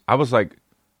on this? I was like,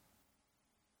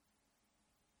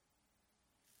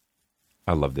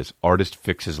 I love this. Artist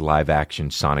fixes live action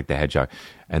Sonic the Hedgehog.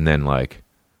 And then, like,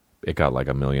 it got like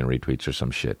 1 million retweets or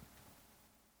some shit.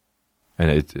 And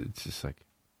it's just like,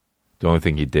 the only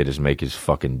thing he did is make his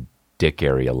fucking dick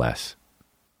area less.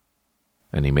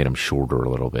 And he made him shorter a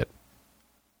little bit.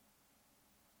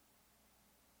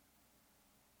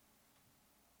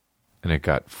 And it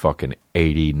got fucking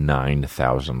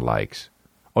 89,000 likes.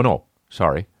 Oh, no.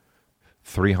 Sorry.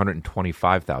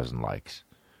 325,000 likes.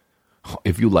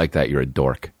 If you like that, you're a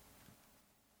dork.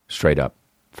 Straight up.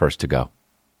 First to go.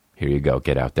 Here you go.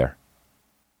 Get out there.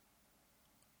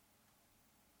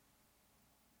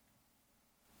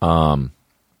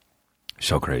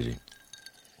 So crazy.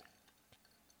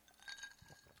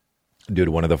 Dude,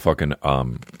 one of the fucking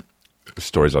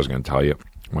stories I was going to tell you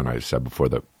when I said before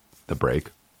the break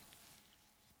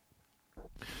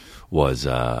was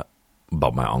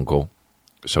about my uncle.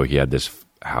 So he had this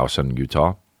house in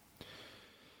Utah,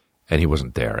 and he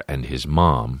wasn't there, and his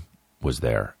mom was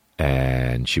there,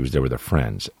 and she was there with her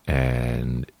friends,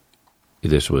 and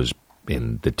this was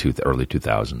in the early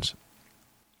 2000s,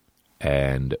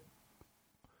 and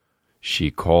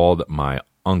she called my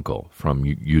uncle from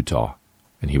Utah,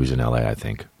 and he was in LA, I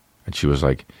think, and she was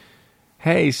like,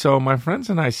 hey, so my friends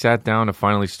and I sat down to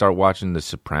finally start watching The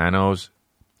Sopranos.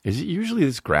 Is it usually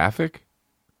this graphic?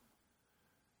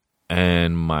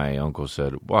 And my uncle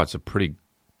said, well, it's a pretty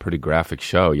graphic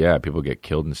show. Yeah, people get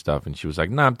killed and stuff. And she was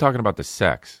like, no, I'm talking about the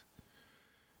sex.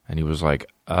 And he was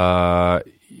like, I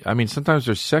mean, sometimes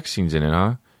there's sex scenes in it,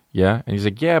 huh? Yeah. And he's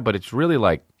like, yeah, but it's really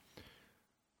like,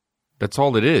 that's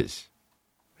all it is.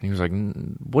 And he was like,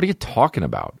 what are you talking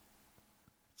about?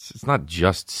 It's not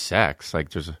just sex. Like,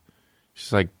 she's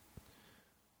like,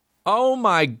 oh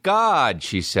my God,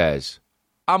 she says,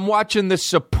 I'm watching The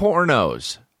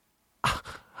Sopranos.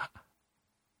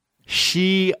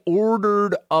 She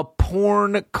ordered a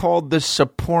porn called The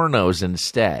Sopranos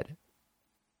instead.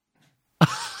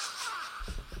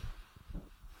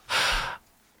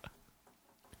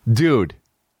 Dude,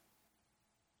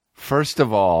 first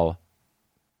of all,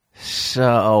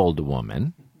 so old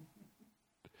woman,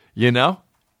 you know?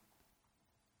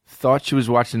 Thought she was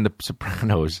watching The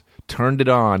Sopranos, turned it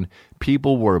on,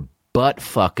 people were butt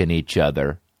fucking each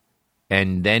other,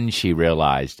 and then she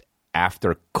realized,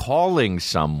 after calling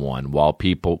someone while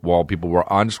people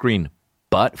were on screen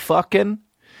butt fucking,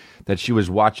 that she was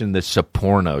watching The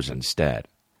Sopranos instead.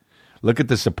 Look at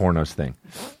the Sopranos thing.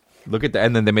 Look at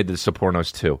and then they made the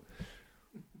Sopranos 2.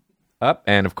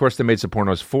 And of course they made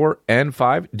Sopranos 4 and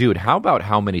 5. Dude, how about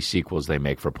how many sequels they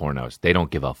make for pornos? They don't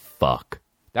give a fuck.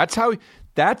 That's how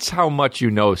much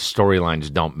you know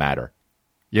storylines don't matter.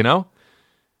 You know?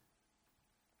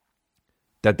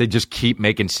 That they just keep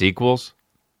making sequels.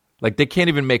 Like, they can't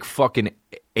even make fucking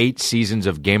 8 seasons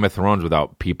of Game of Thrones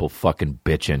without people fucking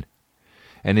bitching.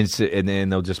 And then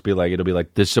they'll just be like, it'll be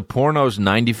like, The Sopranos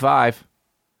 95.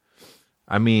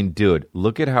 I mean, dude,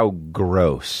 look at how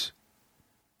gross.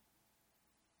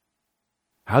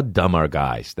 How dumb are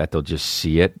guys that they'll just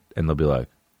see it and they'll be like,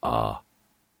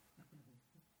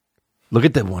 Look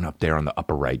at the one up there on the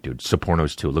upper right, dude.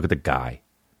 Sopranos 2. Look at the guy.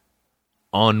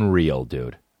 Unreal,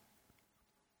 dude.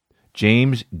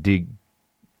 James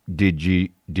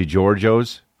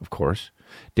DiGiorgio's, of course.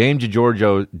 James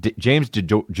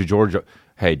DiGiorgio.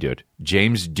 Hey, dude.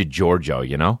 James DiGiorgio,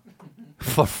 you know?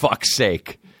 For fuck's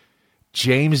sake.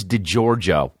 James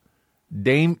DiGiorgio.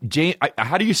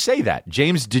 How do you say that?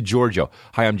 James DiGiorgio.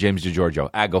 Hi, I'm James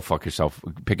DiGiorgio. Go fuck yourself.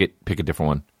 Pick a different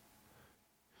one.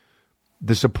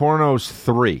 The Sopranos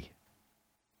 3.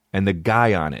 And the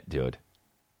guy on it, dude.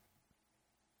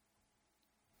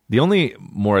 The only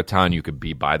more Italian you could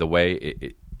be, by the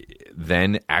way,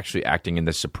 than actually acting in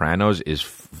The Sopranos is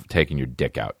taking your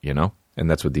dick out, you know? And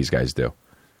that's what these guys do.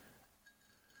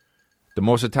 The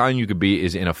most Italian you could be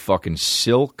is in a fucking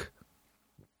silk,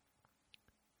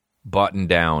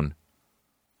 button-down,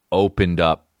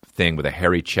 opened-up thing with a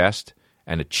hairy chest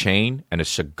and a chain and a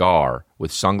cigar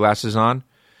with sunglasses on,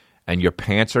 and your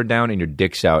pants are down and your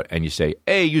dick's out, and you say,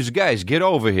 hey, you guys, get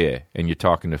over here. And you're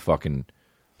talking to fucking,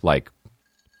 like,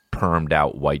 permed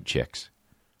out white chicks.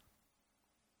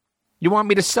 You want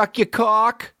me to suck your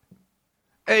cock?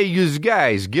 Hey, you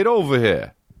guys, get over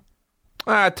here.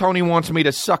 Tony wants me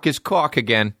to suck his cock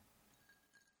again.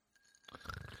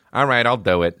 All right, I'll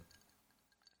do it.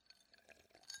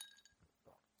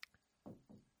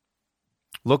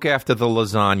 Look after the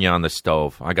lasagna on the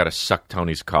stove. I got to suck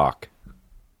Tony's cock.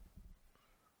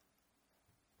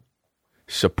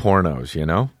 Sopranos, you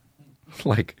know?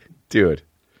 Like, dude.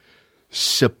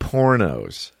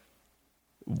 Sopranos.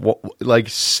 Like,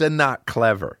 not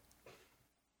clever.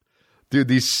 Dude,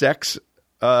 these sex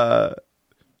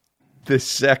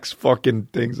fucking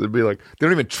things would be like, they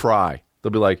don't even try.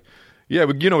 They'll be like, yeah,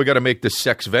 but we got to make the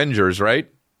sex Vengers, right?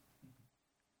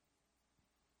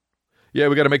 Yeah,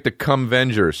 we got to make the cum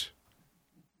Vengers.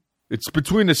 It's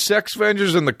between the sex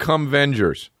Vengers and the cum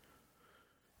Vengers.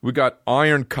 We got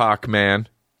Iron Cock Man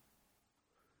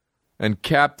and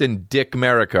Captain Dick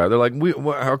America. They're like,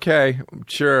 okay,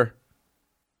 sure.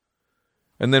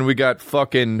 And then we got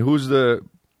fucking, who's the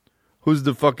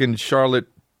fucking Charlotte,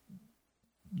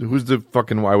 who's the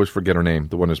fucking, I always forget her name,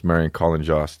 the one that's marrying Colin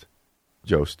Jost.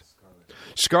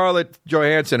 Scarlett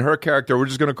Johansson, her character, we're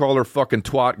just going to call her fucking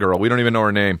twat girl. We don't even know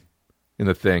her name in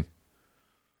the thing.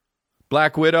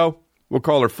 Black Widow, we'll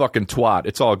call her fucking twat.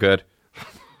 It's all good.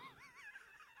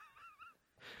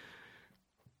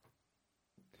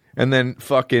 And then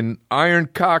fucking Iron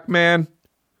Cock Man,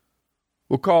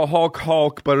 we'll call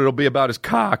Hulk, but it'll be about his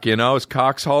cock, you know? His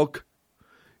cock's Hulk.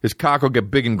 His cock will get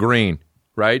big and green,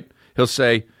 right? He'll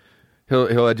say,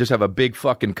 He'll just have a big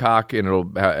fucking cock, and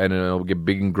it'll get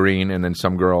big and green, and then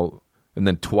some girl, and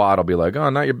then twat will be like, oh,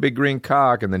 not your big green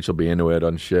cock, and then she'll be into it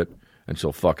on shit, and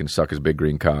she'll fucking suck his big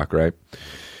green cock, right?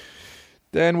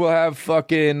 Then we'll have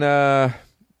fucking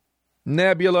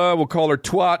Nebula. We'll call her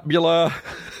Twatbula.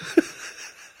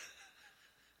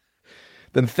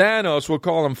 Then Thanos, we'll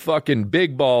call him fucking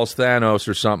Big Balls Thanos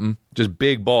or something. Just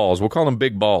big balls. We'll call him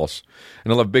Big Balls.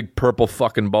 And he'll have big purple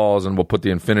fucking balls, and we'll put the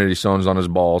Infinity Stones on his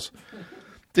balls.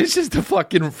 This is the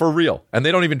fucking for real. And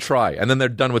they don't even try. And then they're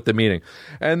done with the meeting.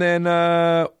 And then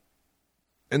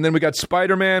we got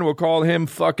Spider-Man. We'll call him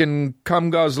fucking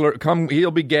Cum Guzzler.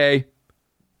 He'll be gay.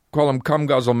 Call him Cum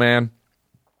Guzzle Man.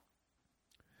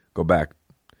 Go back.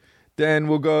 Then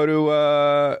we'll go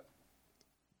to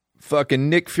fucking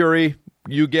Nick Fury.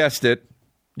 You guessed it.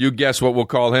 You guess what we'll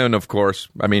call him, of course.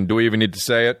 I mean, do we even need to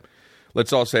say it?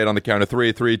 Let's all say it on the count of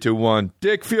 3, 3, 2, 1.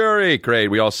 Dick Fury. Great.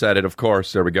 We all said it, of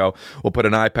course. There we go. We'll put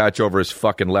an eye patch over his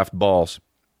fucking left balls.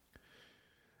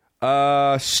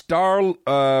 Fucking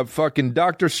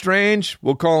Doctor Strange.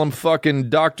 We'll call him fucking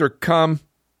Dr. Cum.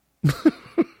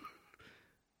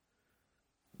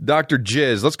 Dr.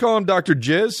 Jizz. Let's call him Dr.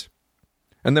 Jizz.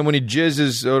 And then when he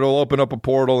jizzes, it'll open up a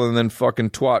portal, and then fucking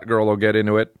Twat Girl will get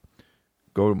into it.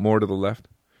 Go more to the left.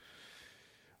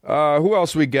 Who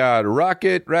else we got?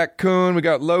 Rocket, Raccoon. We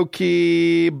got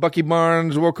Loki, Bucky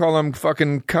Barnes. We'll call him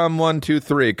fucking Cum 1, 2,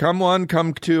 3. Cum 1,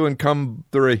 Cum 2, and Cum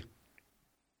 3.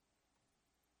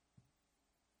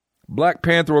 Black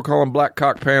Panther. We'll call him Black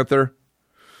Cock Panther.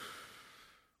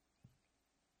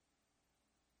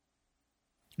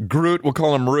 Groot. We'll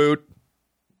call him Root.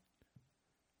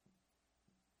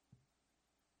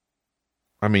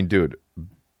 I mean, dude,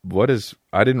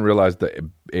 I didn't realize the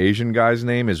Asian guy's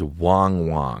name is Wong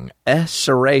Wong. A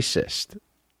racist.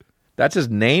 That's his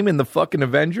name in the fucking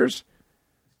Avengers?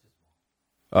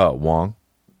 Oh, Wong.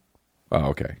 Oh,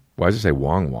 okay. Why does it say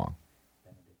Wong Wong?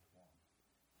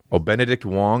 Oh, Benedict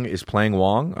Wong is playing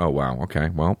Wong? Oh, wow. Okay.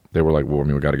 Well, they were like, well, I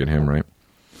mean, we got to get him, right?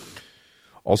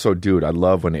 Also, dude, I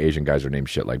love when Asian guys are named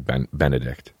shit like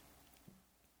Benedict.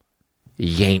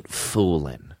 You ain't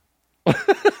fooling.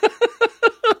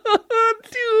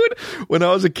 Dude, when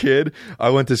I was a kid, I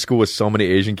went to school with so many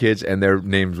Asian kids, and their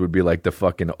names would be like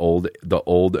the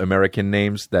old American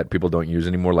names that people don't use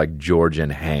anymore, like George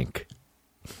and Hank.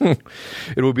 It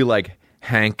would be like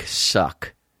Hank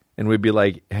Suck, and we'd be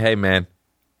like, hey man,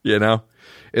 you know,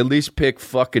 at least pick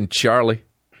fucking Charlie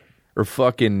or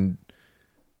fucking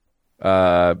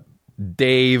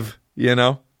Dave, you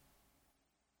know.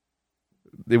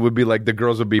 It would be like the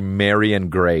girls would be Mary and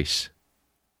Grace.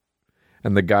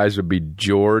 And the guys would be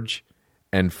George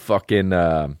and fucking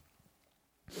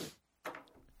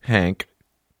Hank.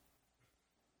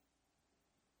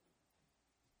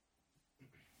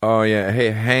 Oh, yeah.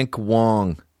 Hey, Hank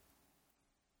Wong.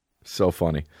 So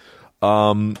funny.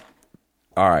 All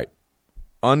right.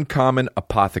 Uncommon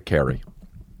Apothecary.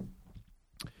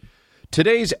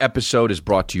 Today's episode is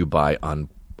brought to you by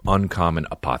Uncommon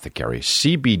Apothecary.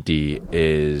 CBD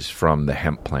is from the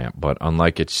hemp plant, but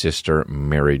unlike its sister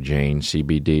Mary Jane,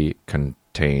 CBD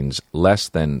contains less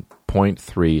than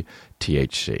 0.3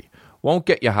 THC. Won't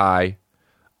get you high,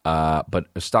 but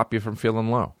stop you from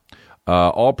feeling low.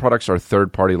 All products are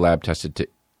third-party lab tested to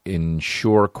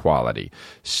ensure quality.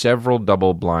 Several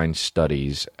double-blind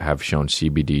studies have shown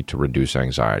CBD to reduce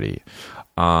anxiety,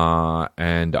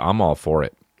 and I'm all for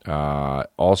it.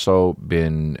 Also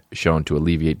been shown to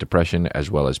alleviate depression as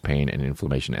well as pain and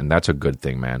inflammation, and that's a good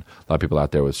thing, man. A lot of people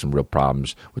out there with some real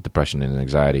problems with depression and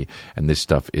anxiety, and this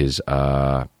stuff is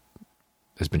has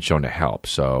been shown to help.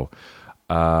 So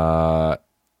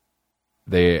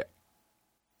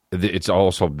it's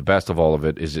also the best of all of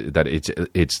it is that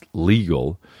it's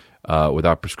legal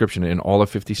without prescription in all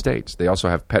of 50 states. They also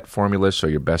have pet formulas, so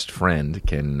your best friend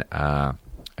can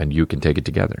and you can take it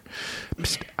together.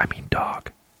 Psst, I mean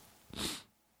dog.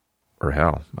 Or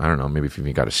hell, I don't know. Maybe if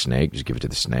you got a snake, just give it to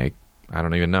the snake. I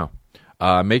don't even know.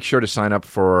 Make sure to sign up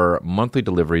for monthly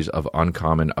deliveries of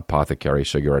Uncommon Apothecary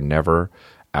so you are never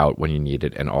out when you need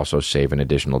it, and also save an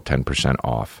additional 10%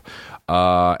 off.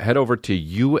 Head over to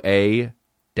ua-cbd.com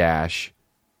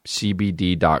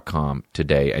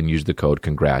today and use the code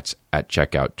CONGRATS at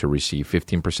checkout to receive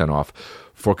 15% off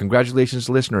for congratulations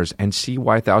listeners, and see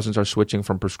why thousands are switching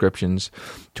from prescriptions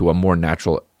to a more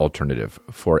natural alternative.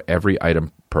 For every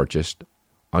item purchased,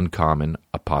 Uncommon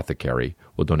Apothecary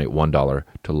will donate $1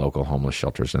 to local homeless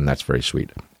shelters, and that's very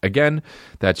sweet. Again,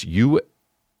 that's ua-cbd.com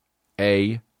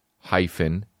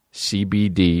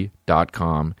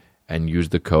and use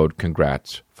the code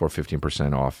congrats for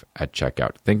 15% off at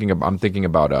checkout. I'm thinking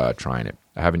about trying it.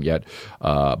 I haven't yet,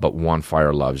 but One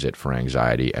Fire loves it for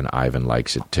anxiety, and Ivan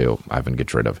likes it too. Ivan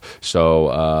gets rid of.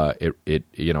 So it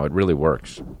really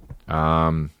works.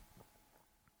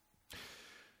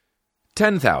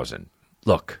 10,000.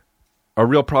 Look, a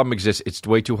real problem exists. It's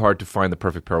way too hard to find the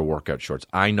perfect pair of workout shorts.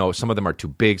 I know some of them are too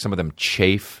big. Some of them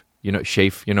chafe,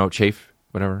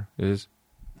 whatever it is.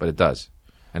 But it does.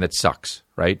 And it sucks,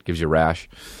 right? Gives you a rash.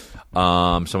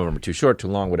 Some of them are too short, too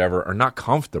long, whatever, are not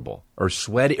comfortable or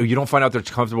sweaty. Or you don't find out they're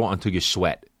comfortable until you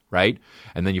sweat, right?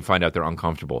 And then you find out they're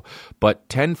uncomfortable. But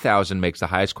 10,000 makes the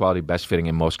highest quality, best fitting,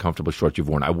 and most comfortable shorts you've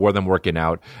worn. I wore them working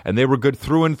out, and they were good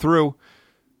through and through.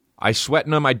 I sweat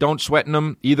in them. I don't sweat in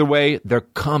them. Either way, they're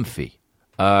comfy.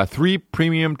 3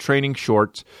 premium training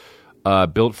shorts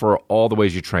built for all the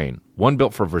ways you train. One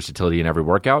built for versatility in every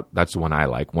workout. That's the one I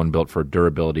like. One built for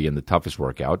durability in the toughest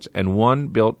workouts. And one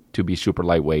built to be super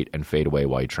lightweight and fade away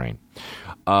while you train.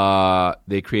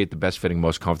 They create the best fitting,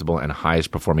 most comfortable, and highest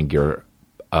performing gear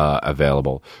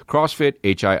available. CrossFit,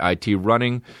 HIIT,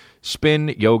 running,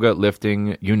 spin, yoga,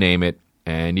 lifting, you name it.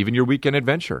 And even your weekend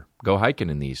adventure. Go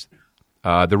hiking in these.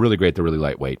 They're really great. They're really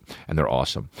lightweight. And they're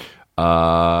awesome.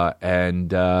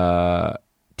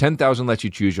 10,000 lets you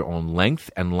choose your own length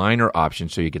and liner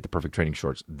options so you get the perfect training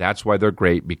shorts. That's why they're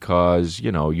great because,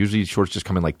 usually shorts just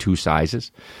come in like 2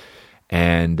 sizes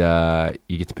and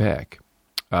you get to pick.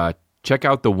 Check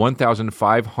out the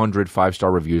 1,500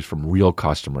 5-star reviews from real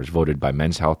customers voted by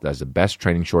Men's Health as the best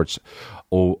training shorts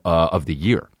of the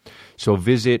year. So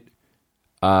visit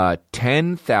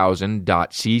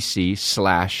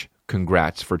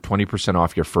 10,000.cc/congrats for 20%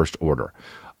 off your first order.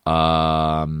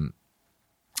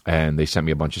 And they sent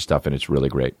me a bunch of stuff, and it's really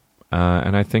great.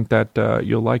 And I think that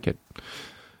you'll like it.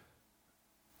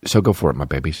 So go for it, my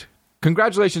babies.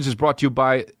 Congratulations is brought to you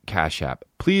by Cash App.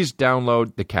 Please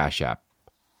download the Cash App.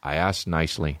 I asked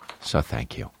nicely, so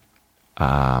thank you.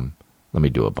 Let me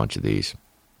do a bunch of these.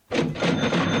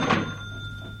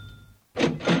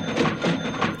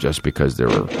 Just because there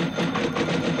were...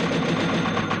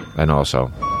 And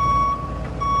also...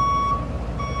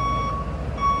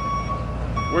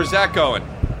 Where's that going?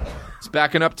 It's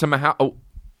backing up to my house. Oh,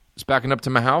 it's backing up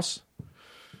to my house?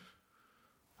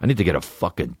 I need to get a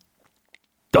fucking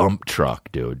dump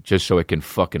truck, dude, just so it can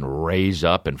fucking raise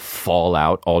up and fall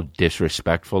out all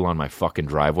disrespectful on my fucking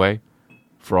driveway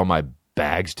for all my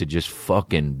bags to just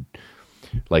fucking,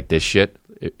 like this shit,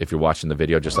 if you're watching the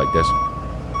video, just like this.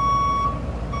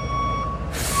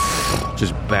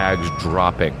 Just bags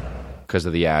dropping because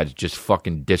of the ads, just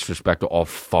fucking disrespectful, all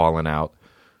falling out.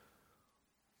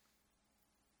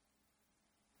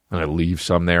 And I leave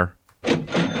some there.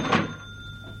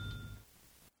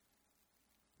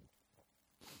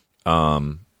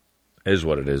 Is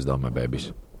what it is, though, my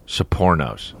babies.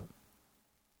 Sopornos.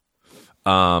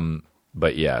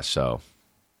 But yeah, so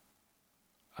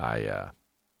I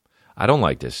don't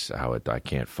like this. How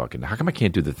come I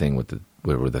can't do the thing with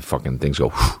where the fucking things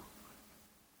go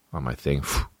on my thing,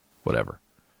 whatever.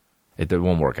 It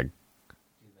won't work.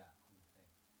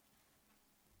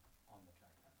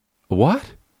 What?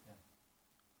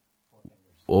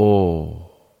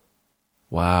 Oh,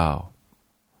 wow.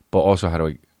 But also, how do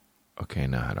I... Okay,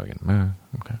 now how do I get...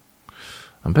 Okay.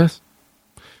 I'm pissed.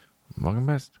 I'm fucking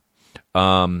pissed.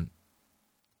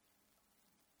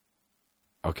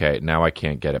 Okay, now I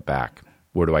can't get it back.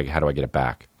 How do I get it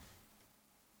back?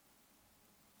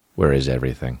 Where is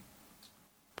everything?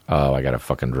 Oh, I gotta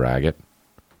fucking drag it.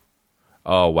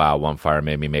 Oh, wow, One Fire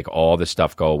made me make all this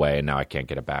stuff go away, and now I can't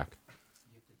get it back.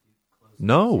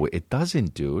 No, it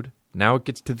doesn't, dude. Now it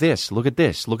gets to this. Look at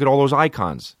this. Look at all those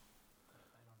icons.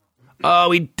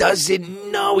 Oh, he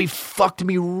doesn't know. He fucked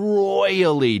me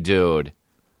royally, dude.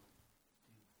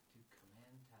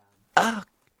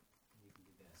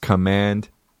 Command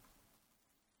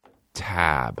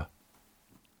Tab.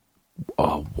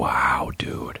 Oh, wow,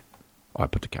 dude. Oh, I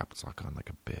put the caps lock on like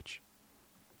a bitch.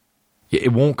 Yeah,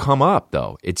 it won't come up,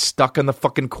 though. It's stuck in the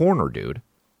fucking corner, dude.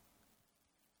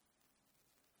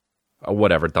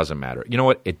 Whatever, it doesn't matter. You know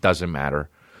what? It doesn't matter.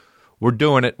 We're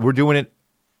doing it. I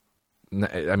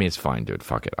mean, it's fine, dude.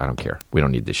 Fuck it. I don't care. We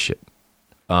don't need this shit.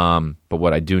 But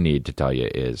what I do need to tell you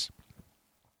is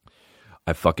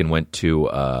I fucking went to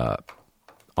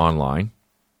online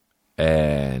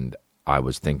and I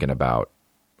was thinking about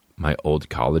my old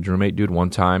college roommate, dude.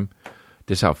 One time,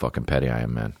 this is how fucking petty I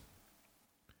am, man.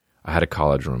 I had a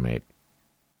college roommate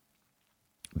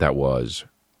that was,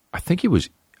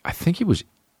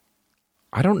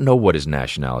 I don't know what his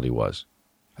nationality was.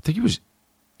 I think he was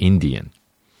Indian.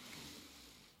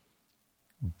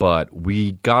 But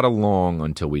we got along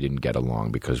until we didn't get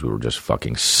along because we were just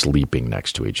fucking sleeping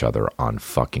next to each other on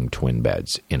fucking twin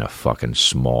beds in a fucking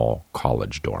small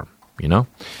college dorm, you know?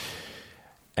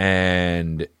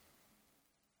 And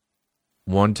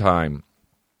one time,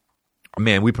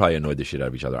 man, we probably annoyed the shit out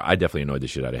of each other. I definitely annoyed the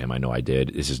shit out of him. I know I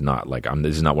did. This is not like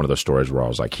this is not one of those stories where I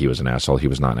was like, he was an asshole. He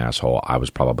was not an asshole. I was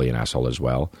probably an asshole as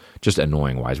well. Just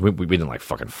annoying wise. We didn't like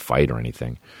fucking fight or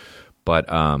anything. But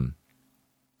I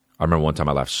remember one time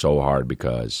I laughed so hard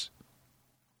because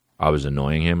I was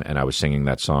annoying him and I was singing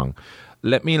that song,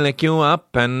 "Let me lick you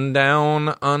up and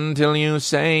down until you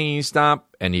say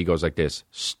stop." And he goes like this,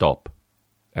 "Stop."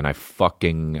 And I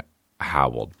fucking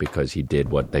howled because he did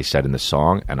what they said in the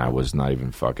song and I was not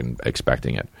even fucking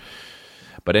expecting it.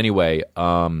 But anyway,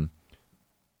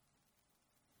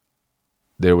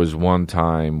 there was one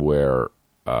time where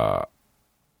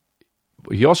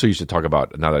he also used to talk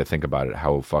about, now that I think about it,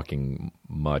 how fucking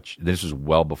much, this was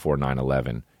well before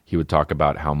 9/11, he would talk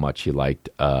about how much he liked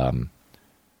Osama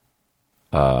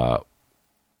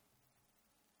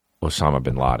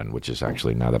bin Laden, which is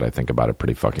actually, now that I think about it,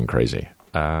 pretty fucking crazy.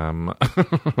 He'd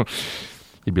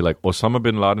be like, Osama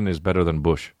bin Laden is better than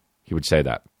Bush. He would say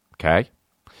that. Okay?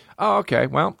 Oh, okay.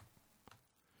 Well,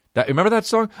 remember that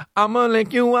song? I'm gonna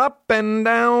lick you up and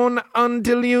down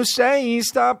until you say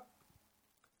stop.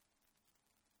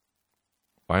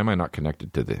 Why am I not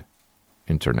connected to the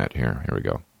internet here? Here we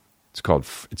go. It's called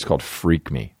Freak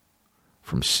Me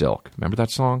from Silk. Remember that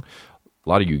song? A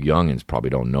lot of you youngins probably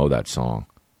don't know that song.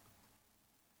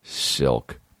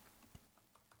 Silk.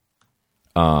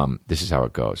 This is how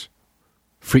it goes.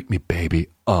 Freak me, baby.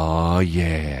 Oh,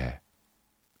 yeah.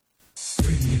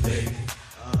 Freak me, baby.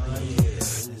 Oh, yeah.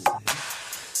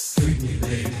 Freak me,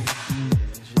 baby.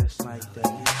 Just like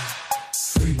that.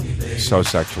 Freak me, baby. So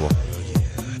sexual.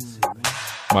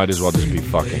 Might as well just be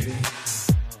fucking.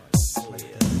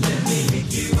 Let me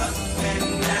pick you up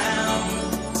and down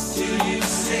till you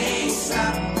say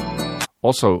stop.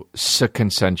 Also,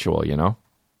 consensual, you know?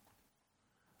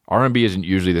 R&B isn't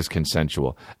usually this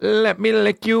consensual. Let me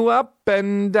lick you up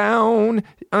and down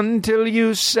until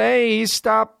you say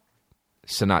stop.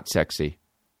 So not sexy.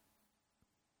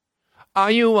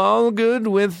 Are you all good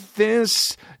with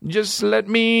this? Just let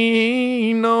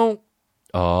me know.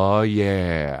 Oh,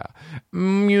 yeah.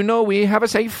 You know we have a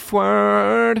safe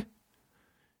word.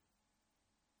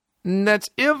 That's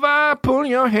if I pull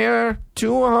your hair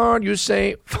too hard, you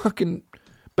say fucking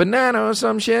banana or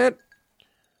some shit.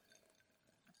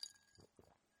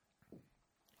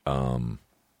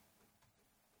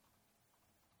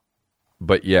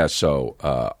 But yeah, so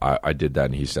I did that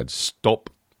and he said,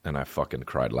 stop. And I fucking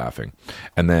cried laughing.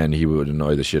 And then he would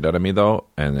annoy the shit out of me though.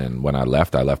 And then when I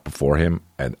left before him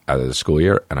out of the school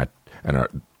year. And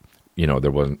you know,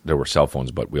 there were cell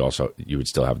phones, but you would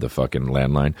still have the fucking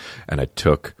landline. And I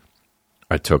took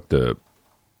the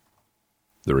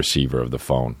receiver of the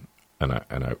phone and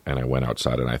I went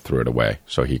outside and I threw it away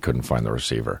so he couldn't find the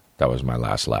receiver. That was my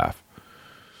last laugh.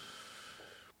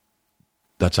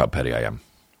 That's how petty I am.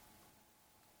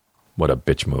 What a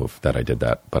bitch move that I did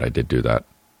that, but I did do that.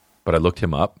 But I looked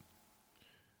him up,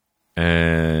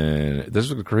 and this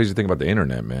is the crazy thing about the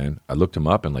internet, man. I looked him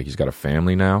up, and like he's got a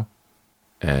family now,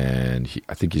 and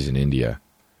I think he's in India,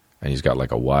 and he's got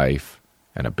like a wife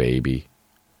and a baby.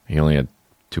 He only had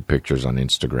 2 pictures on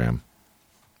Instagram,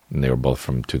 and they were both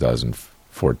from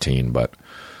 2014, but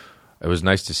it was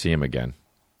nice to see him again.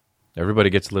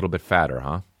 Everybody gets a little bit fatter,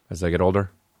 huh, as they get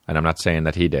older? And I'm not saying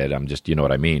that he did. I'm just, you know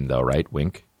what I mean, though, right?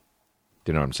 Wink.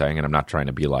 Do you know what I'm saying? And I'm not trying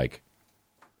to be like,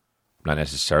 I'm not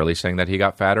necessarily saying that he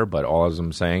got fatter, but all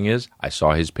I'm saying is I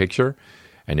saw his picture,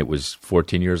 and it was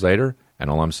 14 years later,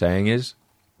 and all I'm saying is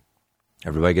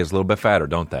everybody gets a little bit fatter,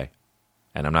 don't they?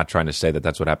 And I'm not trying to say that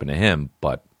that's what happened to him,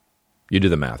 but you do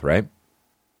the math, right?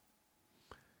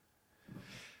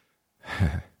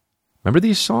 Remember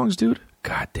these songs, dude?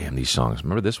 God damn these songs.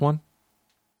 Remember this one?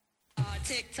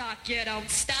 TikTok, you don't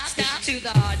stop, stop to the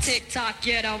hard TikTok,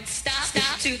 you don't stop,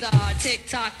 stop to the hard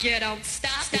TikTok, you don't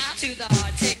stop, stop to the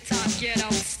hard TikTok, you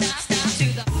don't stop, stop to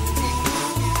the.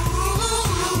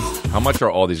 How much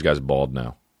are all these guys bald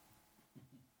now?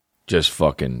 Just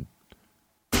fucking.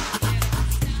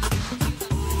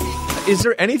 Is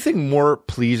there anything more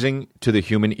pleasing to the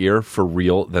human ear for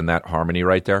real than that harmony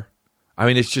right there? I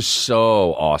mean, it's just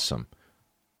so awesome.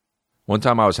 One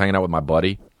time I was hanging out with my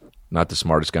buddy. Not the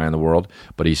smartest guy in the world,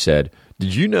 but he said,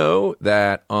 "Did you know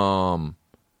that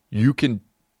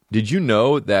Did you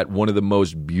know that one of the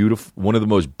most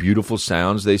beautiful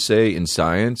sounds they say in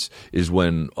science is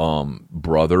when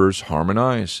brothers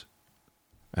harmonize?"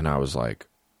 And I was like,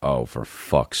 "Oh, for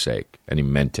fuck's sake!" And he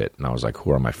meant it, and I was like,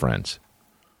 "Who are my friends?"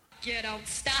 you don't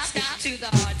stop. Stop to the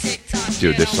hard tick-tock.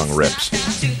 Dude, this song rips.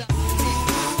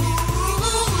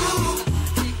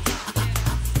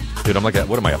 Dude, I'm like,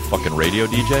 what am I, a fucking radio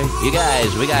DJ? You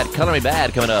guys, we got Color Me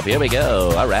Bad coming up. Here we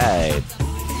go. All right.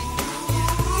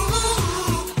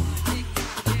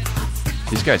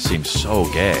 These guys seem so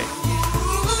gay.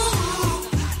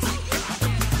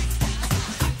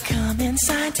 Come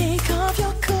inside, take off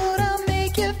your coat, I'll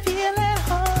make you feel at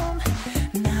home.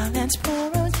 Now let's pour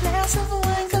a glass of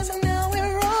wine, 'cause now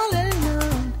we're all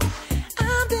alone.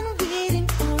 I've been waiting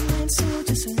all night, so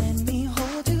just let me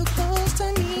hold you close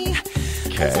to me.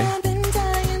 Okay.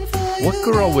 What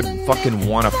girl would fucking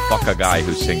want to fuck a guy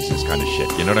who sings this kind of shit?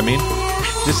 You know what I mean?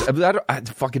 That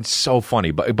fucking so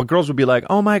funny. But girls would be like,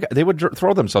 oh my God. They would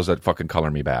throw themselves at fucking Color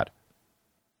Me Bad.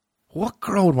 What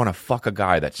girl would want to fuck a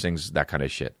guy that sings that kind of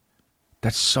shit?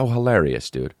 That's so hilarious,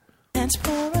 dude. Let's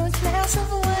pour a glass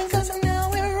of wine, 'cause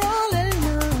now we're all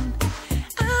alone.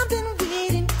 I've been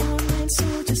waiting all night,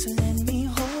 so just let me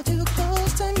hold you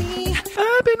close to me.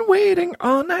 I've been waiting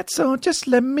all night, so just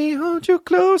let me hold you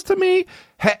close to me.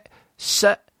 Hey,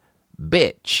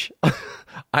 bitch.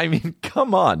 I mean,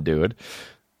 come on, dude.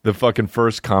 The fucking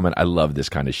first comment, I love this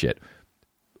kind of shit.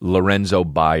 Lorenzo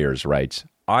Byers writes,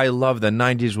 I love the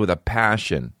 90s with a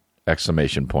passion!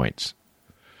 Exclamation points.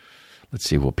 Let's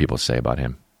see what people say about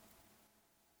him.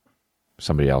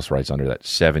 Somebody else writes under that,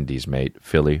 70s, mate.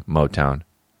 Philly, Motown.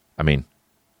 I mean,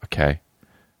 okay.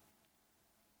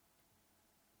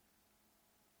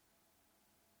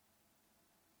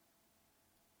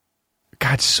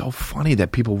 God, it's so funny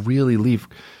that people really leave.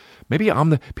 Maybe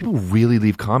people really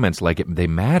leave comments like they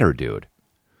matter, dude.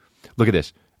 Look at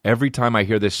this. Every time I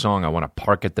hear this song, I want to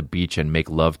park at the beach and make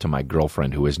love to my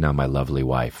girlfriend, who is now my lovely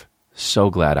wife. So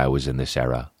glad I was in this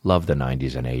era. Love the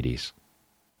 90s and 80s.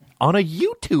 On a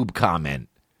YouTube comment.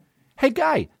 Hey,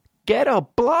 guy, get a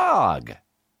blog.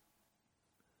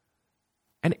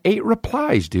 And 8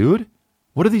 replies, dude.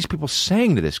 What are these people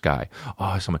saying to this guy?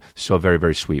 Oh, someone so very,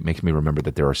 very sweet. Makes me remember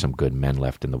that there are some good men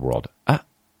left in the world.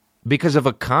 Because of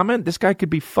a comment, this guy could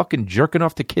be fucking jerking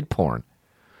off to kid porn.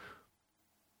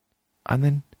 And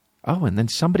then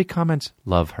somebody comments,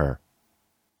 love her.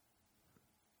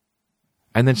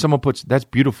 And then someone puts, that's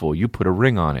beautiful. You put a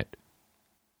ring on it.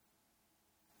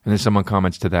 And then someone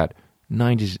comments to that,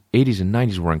 90s, 80s and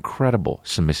 90s were incredible.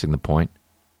 So missing the point.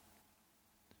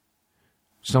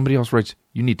 Somebody else writes,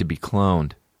 you need to be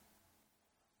cloned.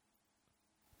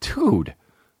 Dude.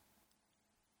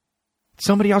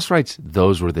 Somebody else writes,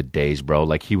 those were the days, bro.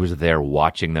 Like he was there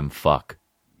watching them fuck.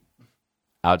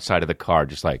 Outside of the car,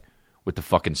 just like with the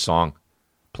fucking song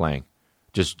playing.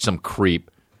 Just some creep.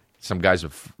 Some guy's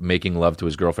making love to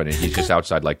his girlfriend and he's just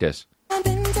outside like this.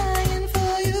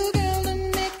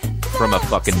 From a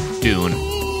fucking dune.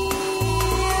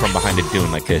 From behind a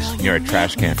dune like this. Near a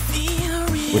trash can.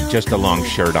 With just a long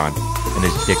shirt on. And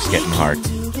his dick's getting hard.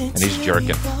 And he's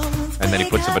jerking. And then he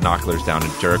puts the binoculars down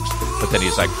and jerks. But then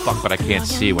he's like, fuck, but I can't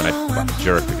see when I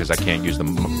jerk because I can't use the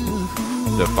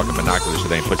fucking binoculars. So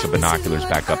then he puts the binoculars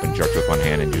back up and jerks with one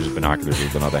hand and uses binoculars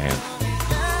with another hand.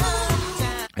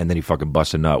 And then he fucking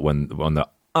busts a nut when the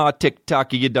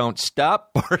tick-tock, you don't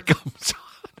stop part comes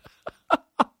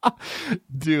on.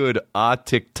 Dude,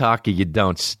 tick-tock, you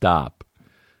don't stop.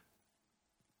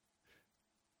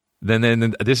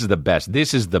 Then this is the best.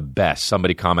 This is the best.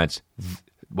 Somebody comments,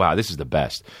 wow, this is the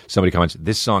best. Somebody comments,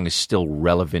 this song is still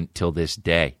relevant till this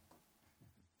day.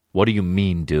 What do you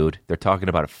mean, dude? They're talking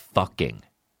about fucking.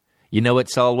 You know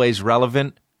it's always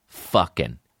relevant?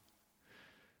 Fucking.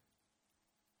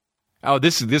 Oh,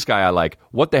 this guy I like.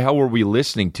 What the hell were we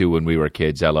listening to when we were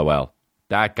kids, LOL?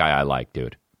 That guy I like,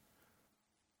 dude.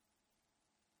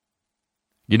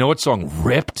 You know what song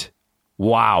ripped?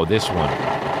 Wow, this one.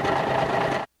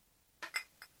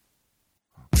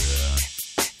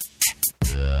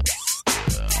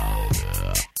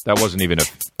 That wasn't even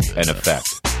an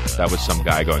effect. That was some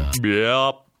guy going,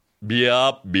 yup,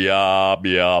 yup, yup,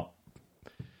 yup.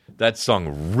 That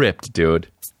song ripped, dude.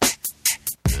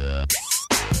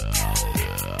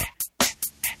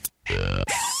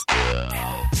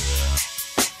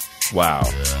 Wow.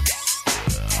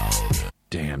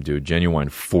 Damn, dude. Genuine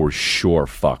for sure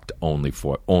fucked only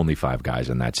 5 guys,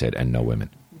 and that's it, and no women.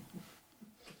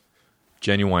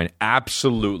 Genuine,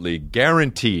 absolutely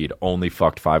guaranteed only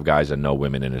fucked 5 guys and no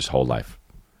women in his whole life.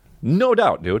 No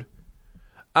doubt, dude.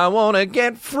 I want to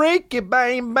get freaky,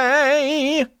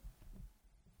 baby.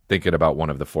 Thinking about one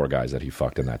of the 4 guys that he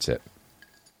fucked, and that's it.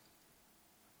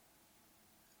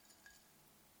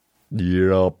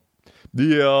 Yup.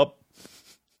 Yup.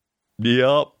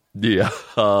 Yup.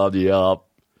 Yup. Yup.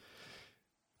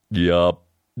 Yup.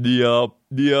 Yup.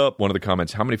 Yep. One of the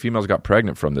comments, how many females got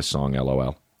pregnant from this song,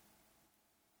 LOL?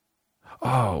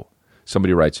 Oh,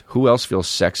 somebody writes, who else feels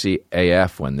sexy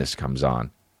AF when this comes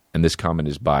on? And this comment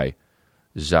is by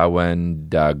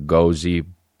Zawendagozi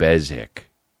Bezik.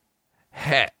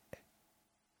 Heh.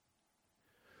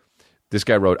 This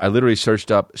guy wrote, I literally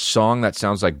searched up song that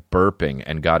sounds like burping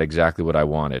and got exactly what I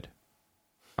wanted.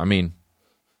 I mean,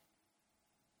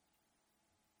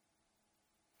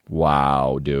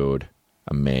 wow, dude.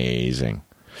 Amazing.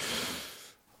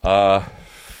 Fuck.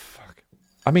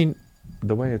 I mean,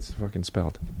 the way it's fucking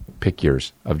spelled. Pick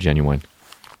yours of genuine.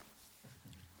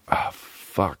 Ah,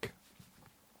 fuck.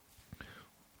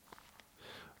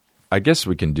 I guess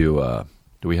we can do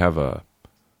do we have a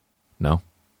no?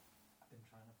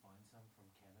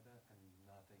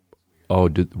 Oh,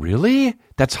 really?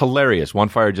 That's hilarious. One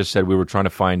Fire just said we were trying to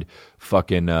find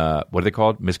fucking, what are they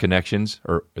called? Misconnections?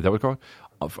 Or is that what it's called?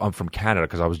 I'm from Canada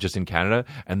because I was just in Canada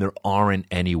and there aren't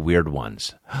any weird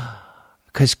ones.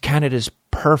 Because Canada's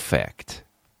perfect.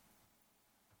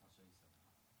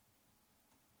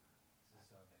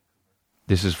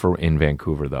 This is for in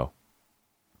Vancouver, though.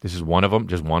 This is one of them?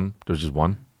 Just one? There's just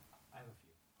one? I have a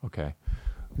few. Okay.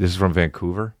 This is from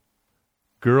Vancouver.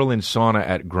 Girl in sauna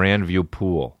at Grandview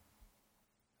Pool.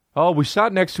 Oh, we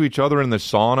sat next to each other in the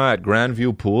sauna at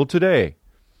Grandview Pool today.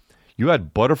 You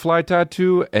had butterfly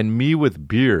tattoo and me with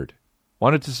beard.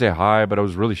 Wanted to say hi, but I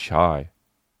was really shy.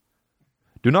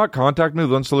 Do not contact me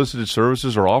with unsolicited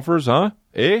services or offers, huh?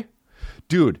 Eh?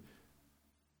 Dude,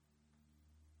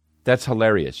 that's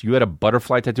hilarious. You had a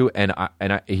butterfly tattoo and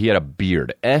he had a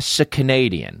beard. A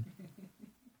Canadian.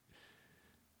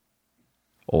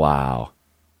 Wow.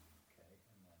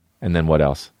 And then what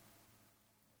else?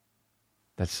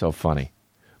 That's so funny.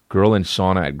 Girl in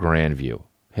sauna at Grandview.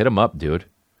 Hit him up, dude.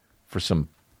 For some...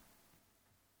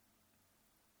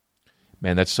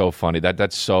 Man, that's so funny.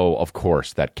 That's so... Of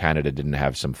course, that Canada didn't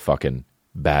have some fucking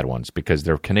bad ones because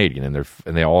they're Canadian and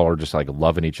they all are just like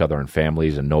loving each other and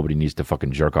families and nobody needs to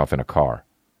fucking jerk off in a car.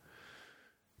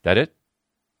 That it?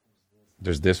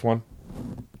 There's this one.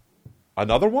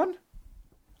 Another one?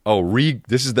 Oh,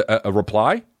 this is a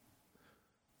reply?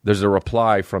 There's a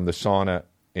reply from the sauna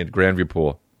in Grandview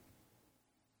Pool.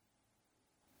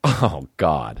 Oh,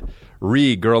 God.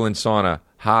 Girl in sauna.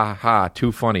 Ha, ha,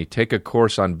 too funny. Take a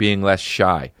course on being less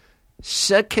shy.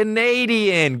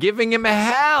 Canadian, giving him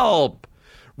help.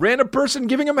 Random person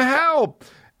giving him help.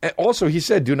 And also, he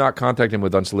said, do not contact him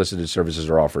with unsolicited services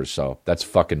or offers. So that's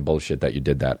fucking bullshit that you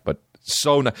did that. But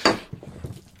so...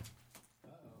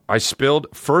 I spilled,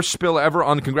 first spill ever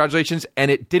on congratulations, and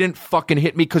it didn't fucking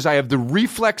hit me because I have the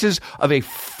reflexes of a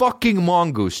fucking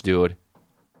mongoose, dude.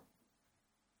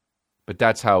 But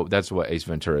that's what Ace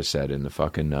Ventura said in the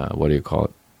fucking, what do you call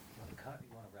it?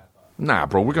 Nah,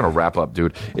 bro, we're going to wrap up,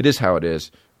 dude. It is how it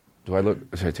is. Should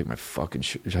I take my fucking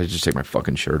should I just take my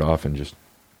fucking shirt off and just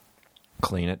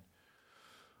clean it?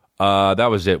 That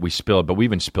was it. We spilled, but we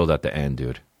even spilled at the end,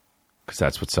 dude. Because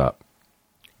that's what's up.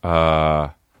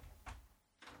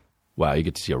 Wow, you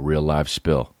get to see a real live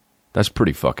spill. That's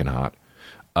pretty fucking hot.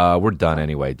 We're done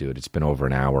anyway, dude. It's been over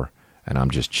an hour, and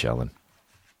I'm just chilling.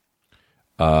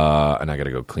 And I got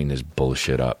to go clean this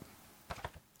bullshit up.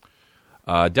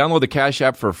 Download the Cash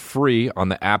App for free on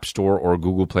the App Store or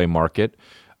Google Play Market.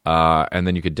 And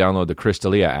then you could download the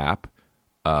Crystalia app.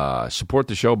 Support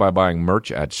the show by buying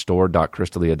merch at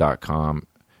store.crystalia.com.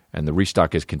 And the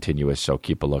restock is continuous, so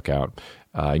keep a lookout.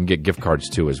 You can get gift cards,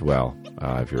 too, as well,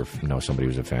 if you know somebody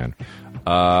who's a fan.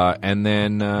 And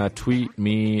then tweet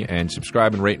me and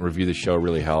subscribe and rate and review the show.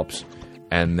 Really helps.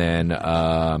 And then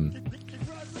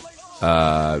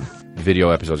video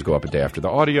episodes go up a day after the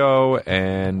audio.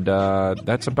 And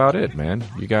that's about it, man.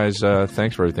 You guys,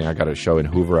 thanks for everything. I got a show in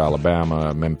Hoover,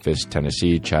 Alabama, Memphis,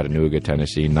 Tennessee, Chattanooga,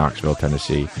 Tennessee, Knoxville,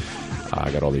 Tennessee. I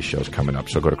got all these shows coming up,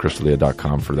 so go to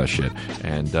crystalia.com for that shit.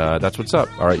 And that's what's up.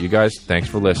 All right, you guys, thanks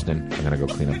for listening. I'm going to go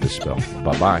clean up this spill.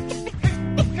 Bye-bye.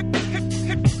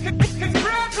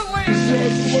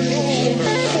 Congratulations!